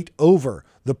and fight over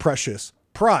the precious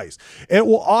prize. It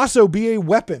will also be a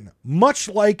weapon, much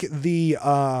like the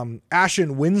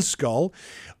Ashen Wind Skull,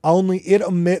 only it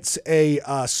emits a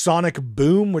sonic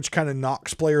boom, which kind of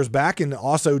knocks players back and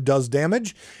also does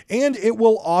damage. And it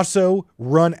will also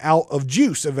run out of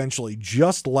juice eventually,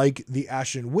 just like the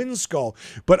Ashen Wind Skull.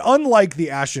 But unlike the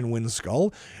Ashen Wind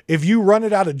Skull, if you run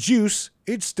it out of juice,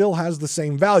 it still has the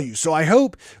same value. So I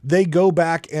hope they go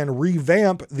back and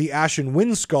revamp the Ashen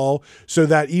Wind Skull so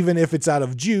that even if it's out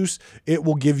of juice, it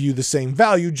will give you the same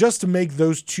value, just to make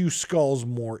those 2 skulls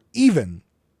more even.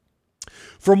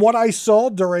 From what I saw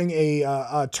during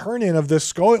a turn-in of this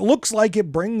skull, it looks like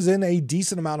it brings in a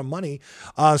decent amount of money,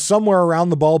 somewhere around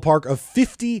the ballpark of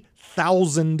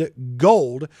 50,000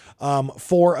 gold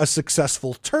for a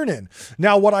successful turn-in.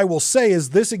 Now, what I will say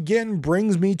is this again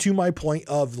brings me to my point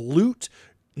of loot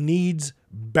needs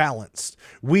balanced.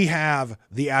 We have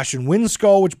the Ashen Wind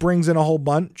Skull, which brings in a whole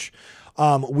bunch.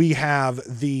 We have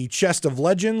the Chest of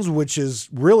Legends, which is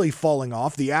really falling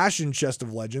off. The Ashen Chest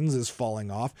of Legends is falling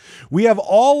off. We have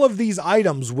all of these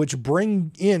items which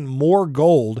bring in more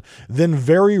gold than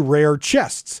very rare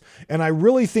chests. And I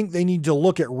really think they need to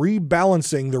look at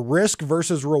rebalancing the risk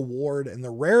versus reward and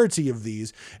the rarity of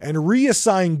these and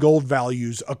reassign gold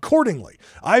values accordingly.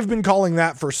 I've been calling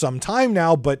that for some time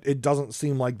now, but it doesn't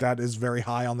seem like that is very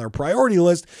high on their priority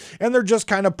list. And they're just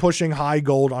kind of pushing high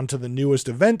gold onto the newest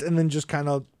event and then just kind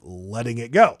of letting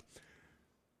it go.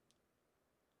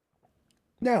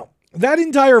 Now, that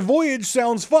entire voyage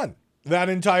sounds fun. That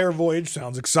entire voyage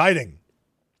sounds exciting.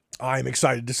 I'm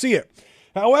excited to see it.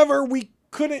 However, we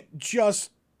couldn't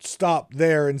just stop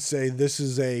there and say this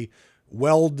is a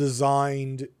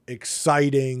well-designed,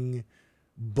 exciting,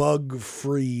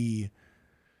 bug-free.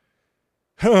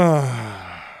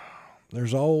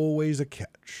 There's always a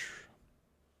catch.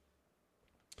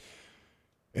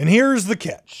 And here's the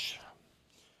catch.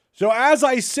 So as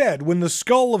I said, when the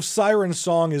Skull of Siren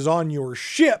Song is on your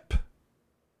ship,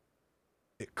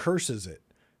 it curses it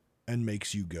and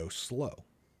makes you go slow.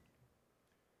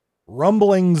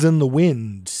 Rumblings in the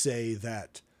wind say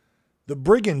that the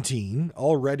Brigantine,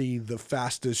 already the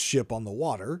fastest ship on the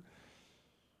water,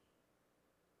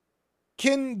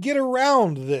 can get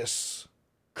around this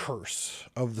curse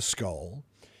of the skull.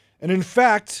 And in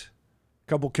fact, a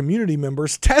couple community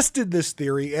members tested this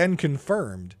theory and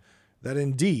confirmed that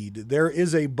indeed there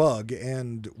is a bug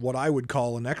and what I would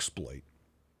call an exploit.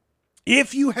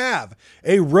 If you have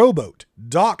a rowboat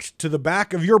docked to the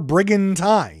back of your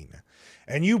Brigantine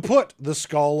and you put the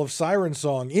Skull of Siren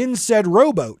Song in said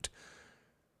rowboat,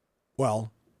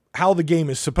 well, how the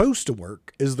game is supposed to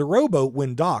work is the rowboat,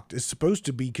 when docked, is supposed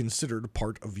to be considered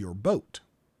part of your boat.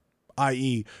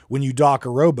 I.e., when you dock a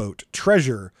rowboat,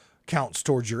 treasure counts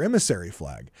towards your emissary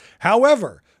flag.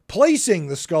 However, placing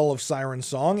the Skull of Siren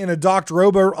Song in a docked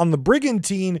rowboat on the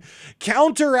Brigantine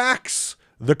counteracts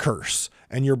the curse,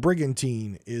 and your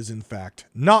Brigantine is in fact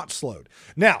not slowed.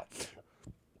 Now,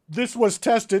 this was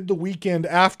tested the weekend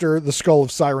after the Skull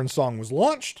of Siren Song was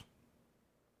launched.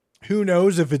 Who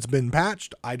knows if it's been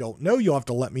patched? I don't know. You'll have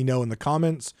to let me know in the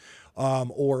comments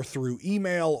or through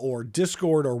email or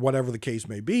Discord or whatever the case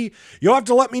may be. You'll have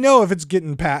to let me know if it's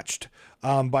getting patched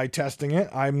by testing it.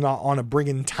 I'm not on a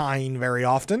Brigantine very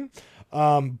often,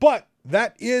 but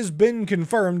that is been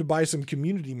confirmed by some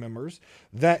community members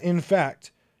that, in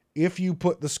fact, if you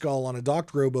put the skull on a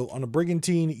docked rowboat on a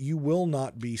Brigantine, you will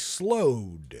not be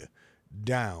slowed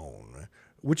down.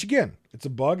 Which, again, it's a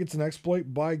bug, it's an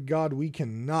exploit. By God, we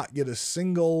cannot get a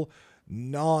single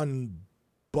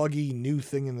non-buggy new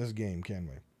thing in this game, can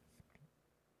we?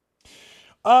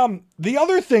 The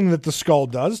other thing that the skull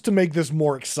does to make this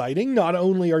more exciting, not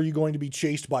only are you going to be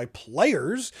chased by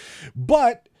players,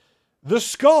 but The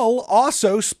skull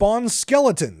also spawns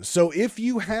skeletons. So if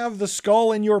you have the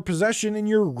skull in your possession and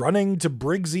you're running to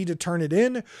Briggsy to turn it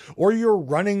in, or you're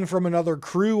running from another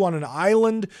crew on an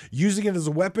island using it as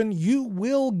a weapon, you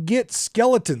will get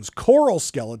skeletons, coral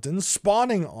skeletons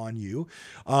spawning on you.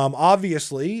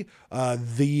 Obviously,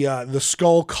 the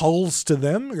skull calls to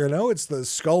them. You know, it's the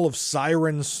skull of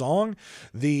Siren's song.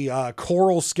 The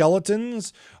coral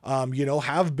skeletons,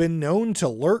 have been known to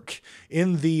lurk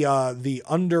in the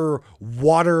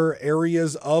underwater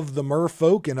areas of the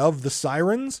merfolk and of the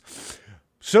sirens.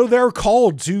 So they're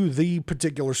called to the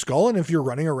particular skull, and if you're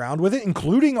running around with it,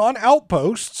 including on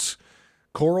outposts,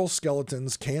 coral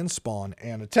skeletons can spawn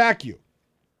and attack you.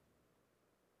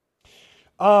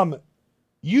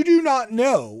 You do not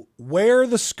know where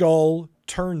the skull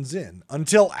turns in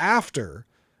until after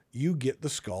you get the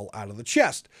skull out of the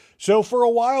chest. So for a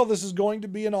while, this is going to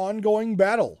be an ongoing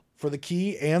battle for the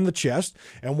key and the chest.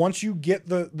 And once you get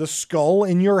the skull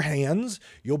in your hands,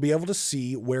 you'll be able to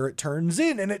see where it turns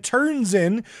in. And it turns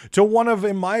in to one of,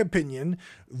 in my opinion,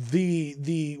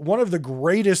 the one of the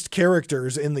greatest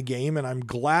characters in the game. And I'm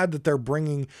glad that they're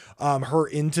bringing her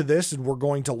into this. And we're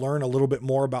going to learn a little bit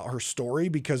more about her story,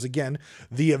 because again,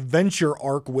 the adventure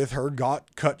arc with her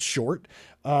got cut short.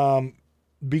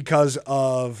 Because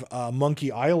of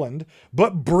Monkey Island.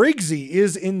 But Briggsy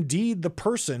is indeed the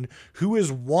person who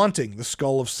is wanting the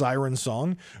Skull of Siren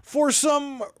Song for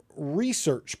some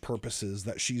research purposes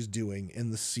that she's doing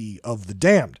in the Sea of the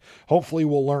Damned. Hopefully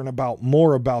we'll learn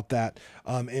more about that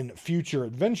in future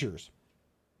adventures.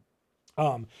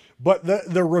 But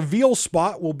the reveal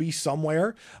spot will be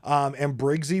somewhere, and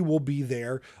Briggsy will be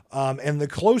there. And the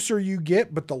closer you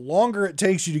get, but the longer it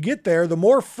takes you to get there, the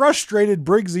more frustrated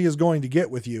Briggsy is going to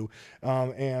get with you.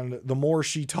 And the more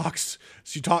she talks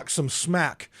some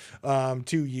smack,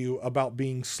 to you about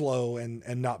being slow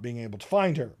and not being able to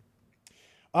find her.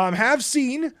 Have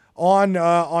seen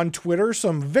on Twitter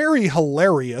some very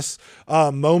hilarious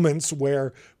moments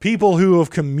where people who have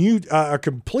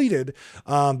completed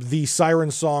the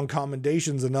Siren Song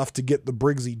commendations enough to get the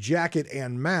Briggsy jacket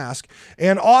and mask,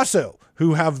 and also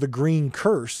who have the green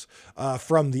curse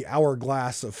from the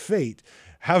Hourglass of Fate,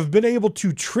 have been able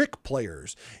to trick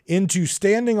players into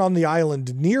standing on the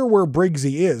island near where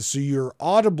Briggsy is, so you're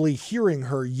audibly hearing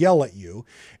her yell at you,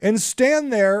 and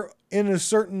stand there in a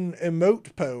certain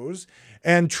emote pose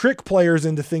and trick players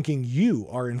into thinking you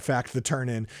are in fact the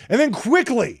turn-in, and then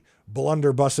quickly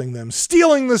blunderbussing them,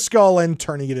 stealing the skull and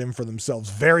turning it in for themselves.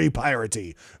 Very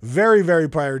piratey. Very, very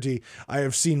piratey. I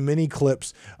have seen many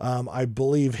clips. I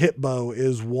believe Hitbo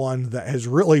is one that has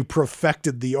really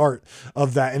perfected the art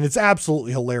of that, and it's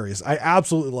absolutely hilarious. I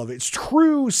absolutely love it. It's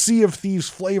true Sea of Thieves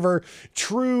flavor,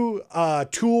 true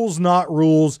tools, not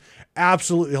rules.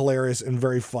 Absolutely hilarious and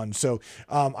very fun. So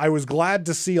I was glad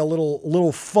to see a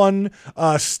little fun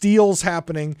steals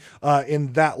happening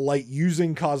in that light,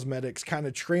 using cosmetics, kind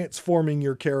of transforming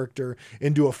your character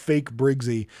into a fake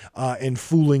Briggsy and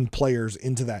fooling players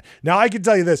into that. Now I can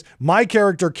tell you this, my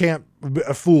character can't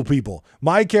fool people.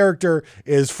 My character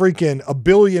is freaking 1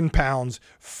 billion pounds,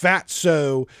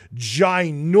 fatso,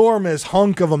 ginormous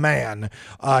hunk of a man.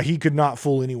 He could not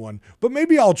fool anyone, but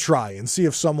maybe I'll try and see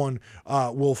if someone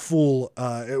will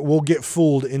get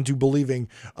fooled into believing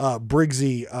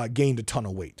Briggsy gained a ton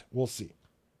of weight. We'll see.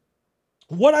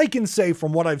 What I can say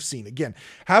from what I've seen, again,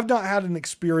 have not had an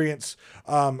experience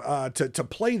to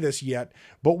play this yet,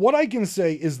 but what I can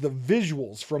say is the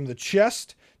visuals from the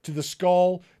chest to the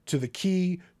skull, to the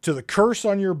key, to the curse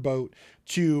on your boat,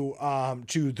 to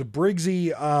the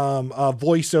Briggsy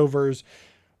voiceovers,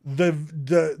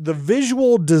 the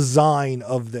visual design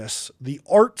of this, the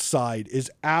art side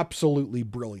is absolutely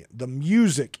brilliant. The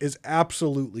music is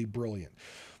absolutely brilliant.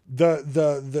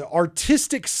 The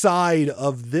artistic side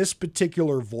of this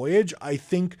particular voyage, I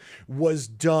think, was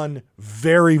done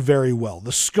very, very well.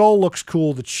 The skull looks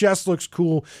cool. The chest looks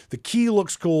cool. The key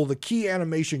looks cool. The key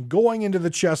animation going into the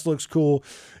chest looks cool.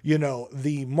 You know,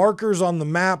 the markers on the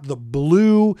map, the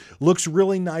blue looks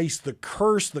really nice. The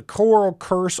curse, the coral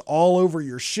curse all over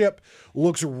your ship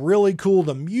looks really cool.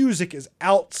 The music is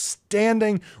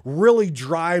outstanding, really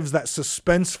drives that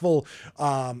suspenseful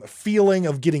feeling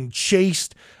of getting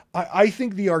chased. I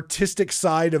think the artistic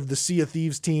side of the Sea of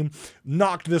Thieves team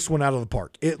knocked this one out of the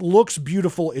park. It looks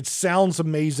beautiful. It sounds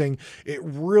amazing. It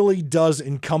really does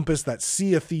encompass that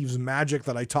Sea of Thieves magic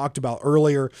that I talked about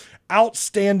earlier.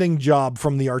 Outstanding job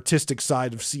from the artistic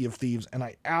side of Sea of Thieves, and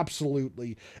I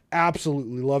absolutely,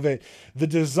 absolutely love it. The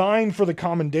design for the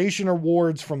commendation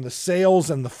awards, from the sails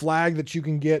and the flag that you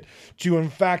can get, to in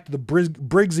fact the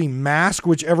Briggsy mask,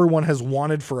 which everyone has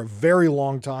wanted for a very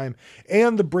long time,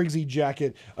 and the Briggsy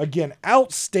jacket. again,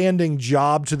 outstanding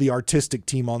job to the artistic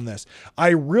team on this. I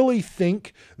really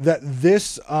think that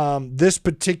this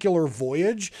particular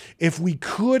voyage, if we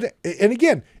could, and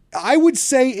again, I would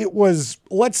say it was,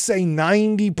 let's say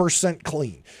 90%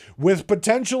 clean, with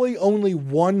potentially only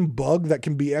one bug that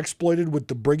can be exploited with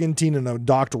the Brigantine and a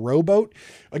docked rowboat.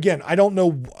 Again, I don't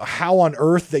know how on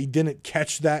earth they didn't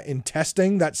catch that in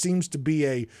testing. That seems to be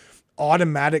a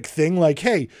automatic thing. Like,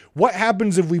 hey, what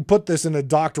happens if we put this in a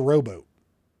docked rowboat?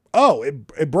 Oh,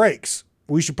 it breaks.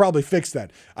 We should probably fix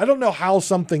that. I don't know how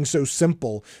something so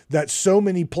simple that so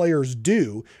many players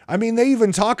do. I mean, they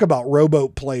even talk about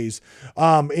rowboat plays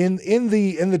in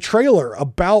the trailer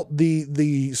about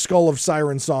the Skull of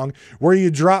Siren song, where you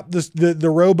drop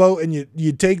the rowboat and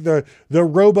you take the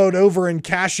rowboat over and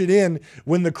cash it in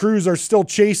when the crews are still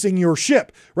chasing your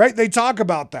ship, right? They talk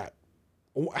about that.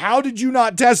 How did you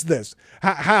not test this?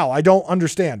 How? I don't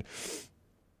understand.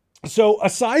 So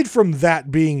aside from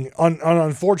that being an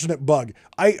unfortunate bug,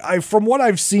 I from what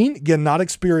I've seen, again, not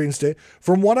experienced it,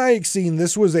 from what I've seen,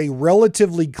 this was a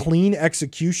relatively clean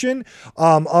execution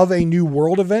of a new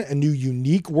world event, a new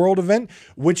unique world event,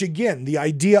 which again, the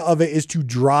idea of it is to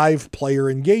drive player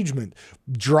engagement,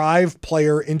 drive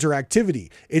player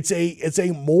interactivity. It's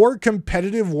a more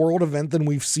competitive world event than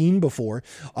we've seen before,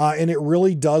 and it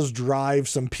really does drive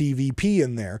some PvP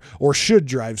in there, or should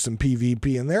drive some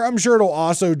PvP in there. I'm sure it'll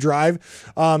also drive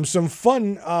some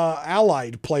fun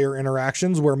allied player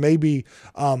interactions where maybe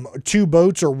two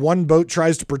boats or one boat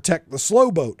tries to protect the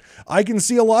slow boat. I can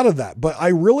see a lot of that, but I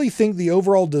really think the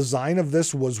overall design of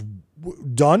this was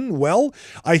done well.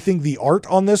 I think the art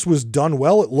on this was done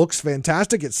well. It looks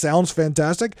fantastic. It sounds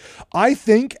fantastic. I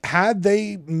think had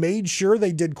they made sure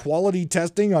they did quality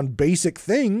testing on basic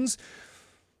things,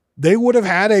 they would have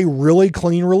had a really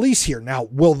clean release here. Now,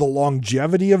 will the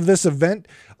longevity of this event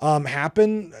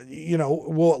happen? You know,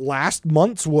 will it last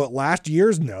months? Will it last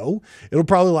years? No. It'll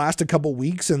probably last a couple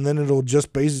weeks, and then it'll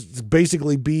just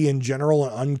basically be in general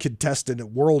an uncontested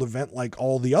world event like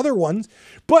all the other ones.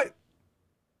 But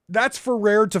that's for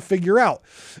Rare to figure out.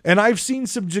 And I've seen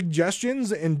some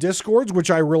suggestions in Discords, which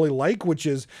I really like, which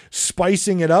is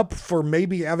spicing it up for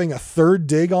maybe having a third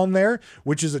dig on there,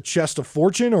 which is a chest of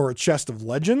fortune or a chest of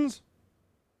legends.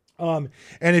 And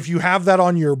if you have that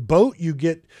on your boat, you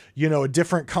get, a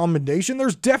different combination.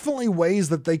 There's definitely ways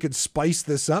that they could spice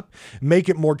this up, make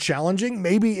it more challenging.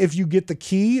 Maybe if you get the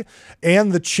key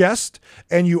and the chest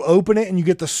and you open it and you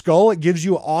get the skull, it gives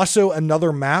you also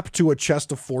another map to a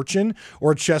chest of fortune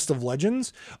or a chest of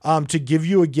legends, to give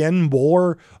you again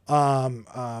more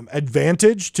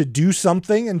advantage to do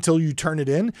something until you turn it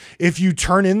in. If you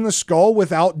turn in the skull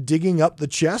without digging up the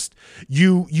chest,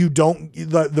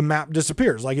 the map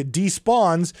disappears. Like, it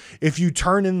despawns if you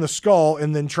turn in the skull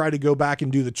and then try to go back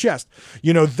and do the chest.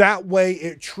 That way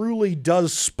it truly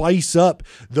does spice up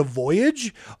the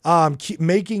voyage,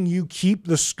 making you keep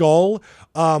the skull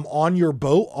on your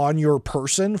boat, on your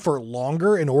person for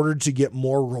longer in order to get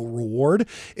more reward.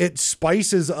 It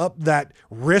spices up that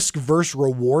risk versus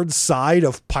reward side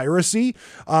of piracy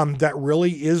that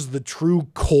really is the true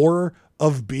core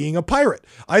of being a pirate.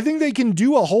 I think they can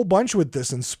do a whole bunch with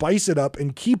this and spice it up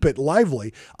and keep it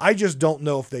lively. I just don't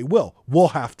know if they will. We'll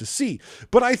have to see.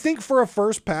 But I think for a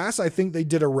first pass, I think they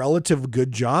did a relative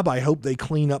good job. I hope they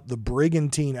clean up the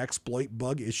Brigantine exploit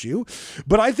bug issue.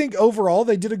 But I think overall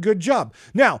they did a good job.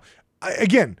 Now,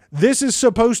 again, this is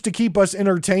supposed to keep us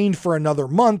entertained for another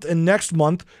month, and next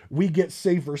month we get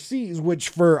Safer Seas, which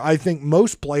for, I think,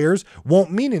 most players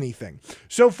won't mean anything.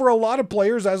 So for a lot of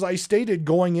players, as I stated,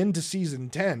 going into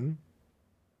Season 10,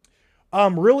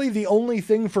 really the only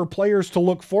thing for players to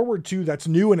look forward to that's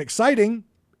new and exciting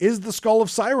is the Skull of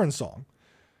Siren song.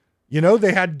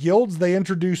 They had guilds they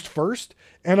introduced first,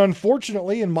 and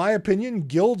unfortunately, in my opinion,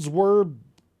 guilds were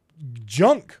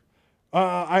junk.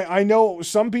 I know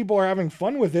some people are having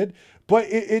fun with it, but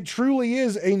it truly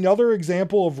is another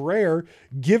example of Rare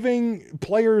giving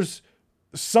players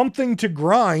something to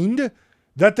grind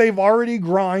that they've already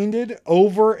grinded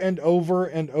over and over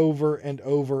and over and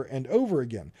over and over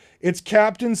again. It's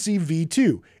Captaincy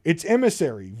V2. It's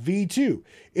Emissary V2.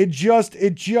 It's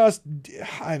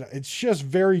just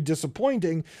very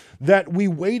disappointing that we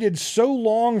waited so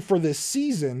long for this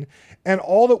season, and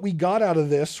all that we got out of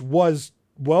this was,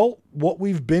 well, what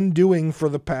we've been doing for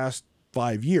the past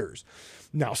 5 years.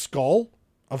 Now, Skull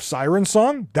of Siren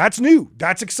Song, that's new.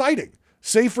 That's exciting.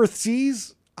 Safer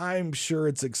Seas, I'm sure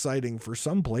it's exciting for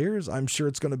some players. I'm sure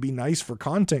it's going to be nice for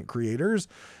content creators,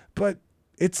 but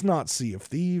it's not Sea of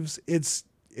Thieves. It's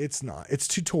not. It's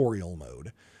tutorial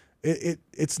mode.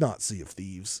 It's not Sea of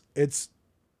Thieves. It's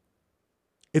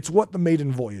what the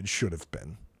Maiden Voyage should have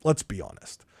been. Let's be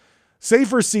honest.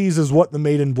 Safer Seas is what the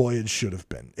Maiden Voyage should have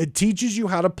been. It teaches you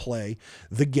how to play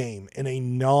the game in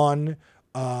a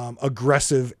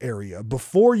aggressive area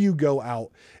before you go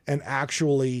out and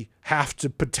actually have to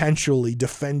potentially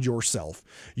defend yourself.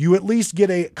 You at least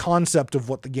get a concept of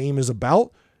what the game is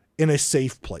about in a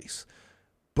safe place.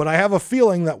 But I have a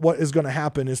feeling that what is going to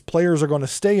happen is players are going to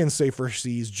stay in Safer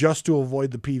Seas just to avoid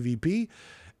the PvP.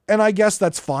 And I guess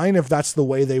that's fine if that's the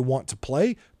way they want to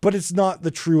play, but it's not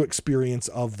the true experience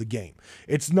of the game.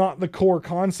 It's not the core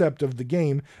concept of the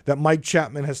game that Mike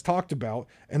Chapman has talked about.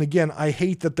 And again, I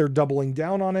hate that they're doubling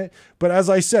down on it, but as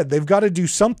I said, they've got to do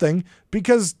something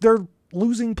because they're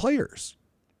losing players.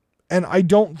 And I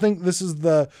don't think this is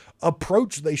the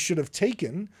approach they should have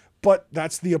taken, but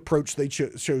that's the approach they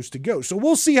chose to go. So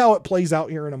we'll see how it plays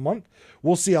out here in a month.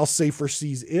 We'll see how Safer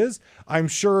Seas is. I'm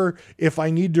sure if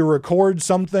I need to record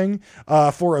something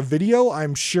for a video,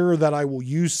 I'm sure that I will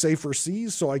use Safer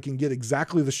Seas so I can get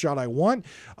exactly the shot I want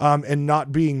and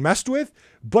not being messed with.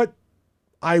 But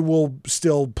I will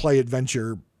still play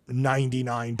Adventure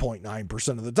 99.9%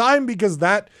 of the time because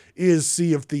that is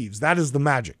Sea of Thieves. That is the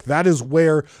magic. That is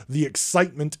where the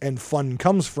excitement and fun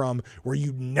comes from, where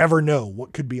you never know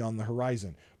what could be on the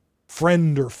horizon.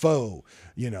 Friend or foe,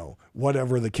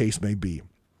 whatever the case may be.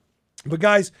 But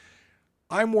guys,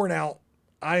 I'm worn out.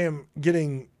 I am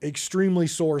getting extremely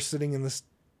sore sitting in this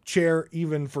chair,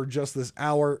 even for just this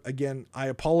hour. Again, I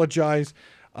apologize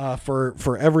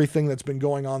for everything that's been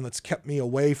going on that's kept me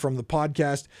away from the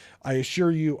podcast. I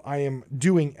assure you, I am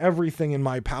doing everything in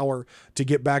my power to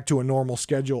get back to a normal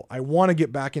schedule. I want to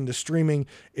get back into streaming.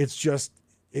 It just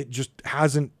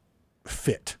hasn't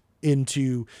fit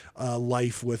into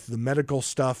life with the medical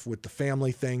stuff, with the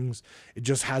family things. It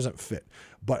just hasn't fit.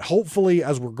 But hopefully,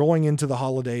 as we're going into the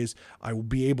holidays, I will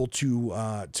be able to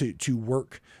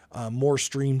work more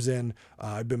streams in.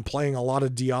 I've been playing a lot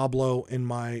of Diablo in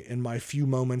my few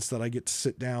moments that I get to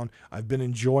sit down. I've been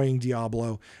enjoying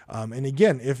Diablo. And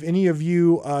again, if any of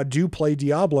you do play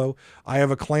Diablo, I have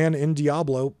a clan in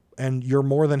Diablo. And you're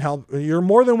more than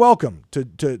welcome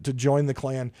to join the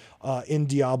clan in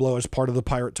Diablo as part of the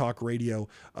Pirate Talk Radio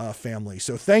family.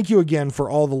 So thank you again for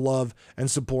all the love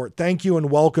and support. Thank you and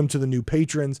welcome to the new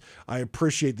patrons. I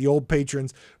appreciate the old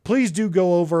patrons. Please do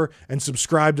go over and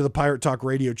subscribe to the Pirate Talk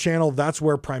Radio channel. That's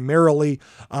where primarily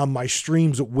my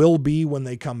streams will be when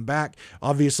they come back.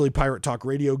 Obviously, Pirate Talk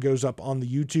Radio goes up on the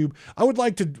YouTube. I would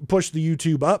like to push the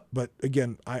YouTube up, but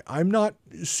again, I'm not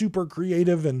super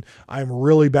creative and I'm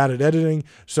really bad at editing,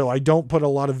 so I don't put a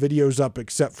lot of videos up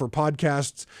except for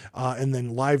podcasts and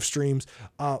then live streams.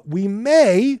 We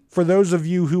may, for those of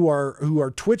you who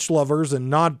are Twitch lovers and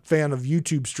not fan of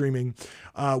YouTube streaming,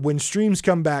 when streams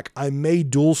come back, I may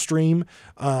dual stream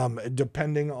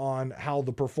depending on how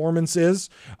the performance is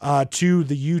to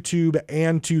the YouTube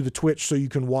and to the Twitch, so you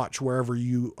can watch wherever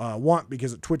you want,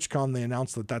 because at TwitchCon they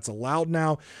announced that that's allowed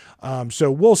now.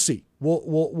 So we'll see.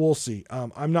 We'll see.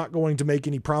 I'm not going to make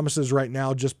any promises right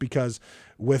now, just because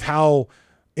with how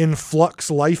in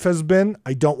flux life has been,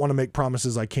 I don't want to make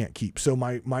promises I can't keep. So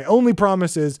my only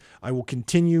promise is I will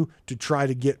continue to try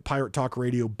to get Pirate Talk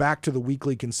Radio back to the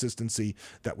weekly consistency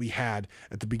that we had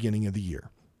at the beginning of the year.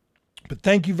 But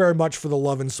thank you very much for the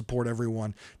love and support,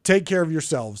 everyone. Take care of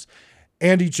yourselves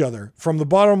and each other. From the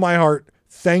bottom of my heart,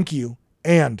 thank you,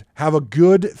 and have a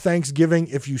good Thanksgiving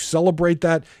if you celebrate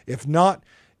that. If not,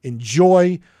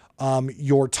 enjoy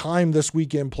your time this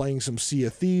weekend playing some Sea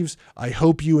of Thieves. I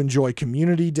hope you enjoy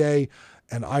Community Day,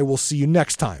 and I will see you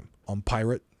next time on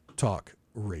Pirate Talk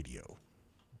Radio.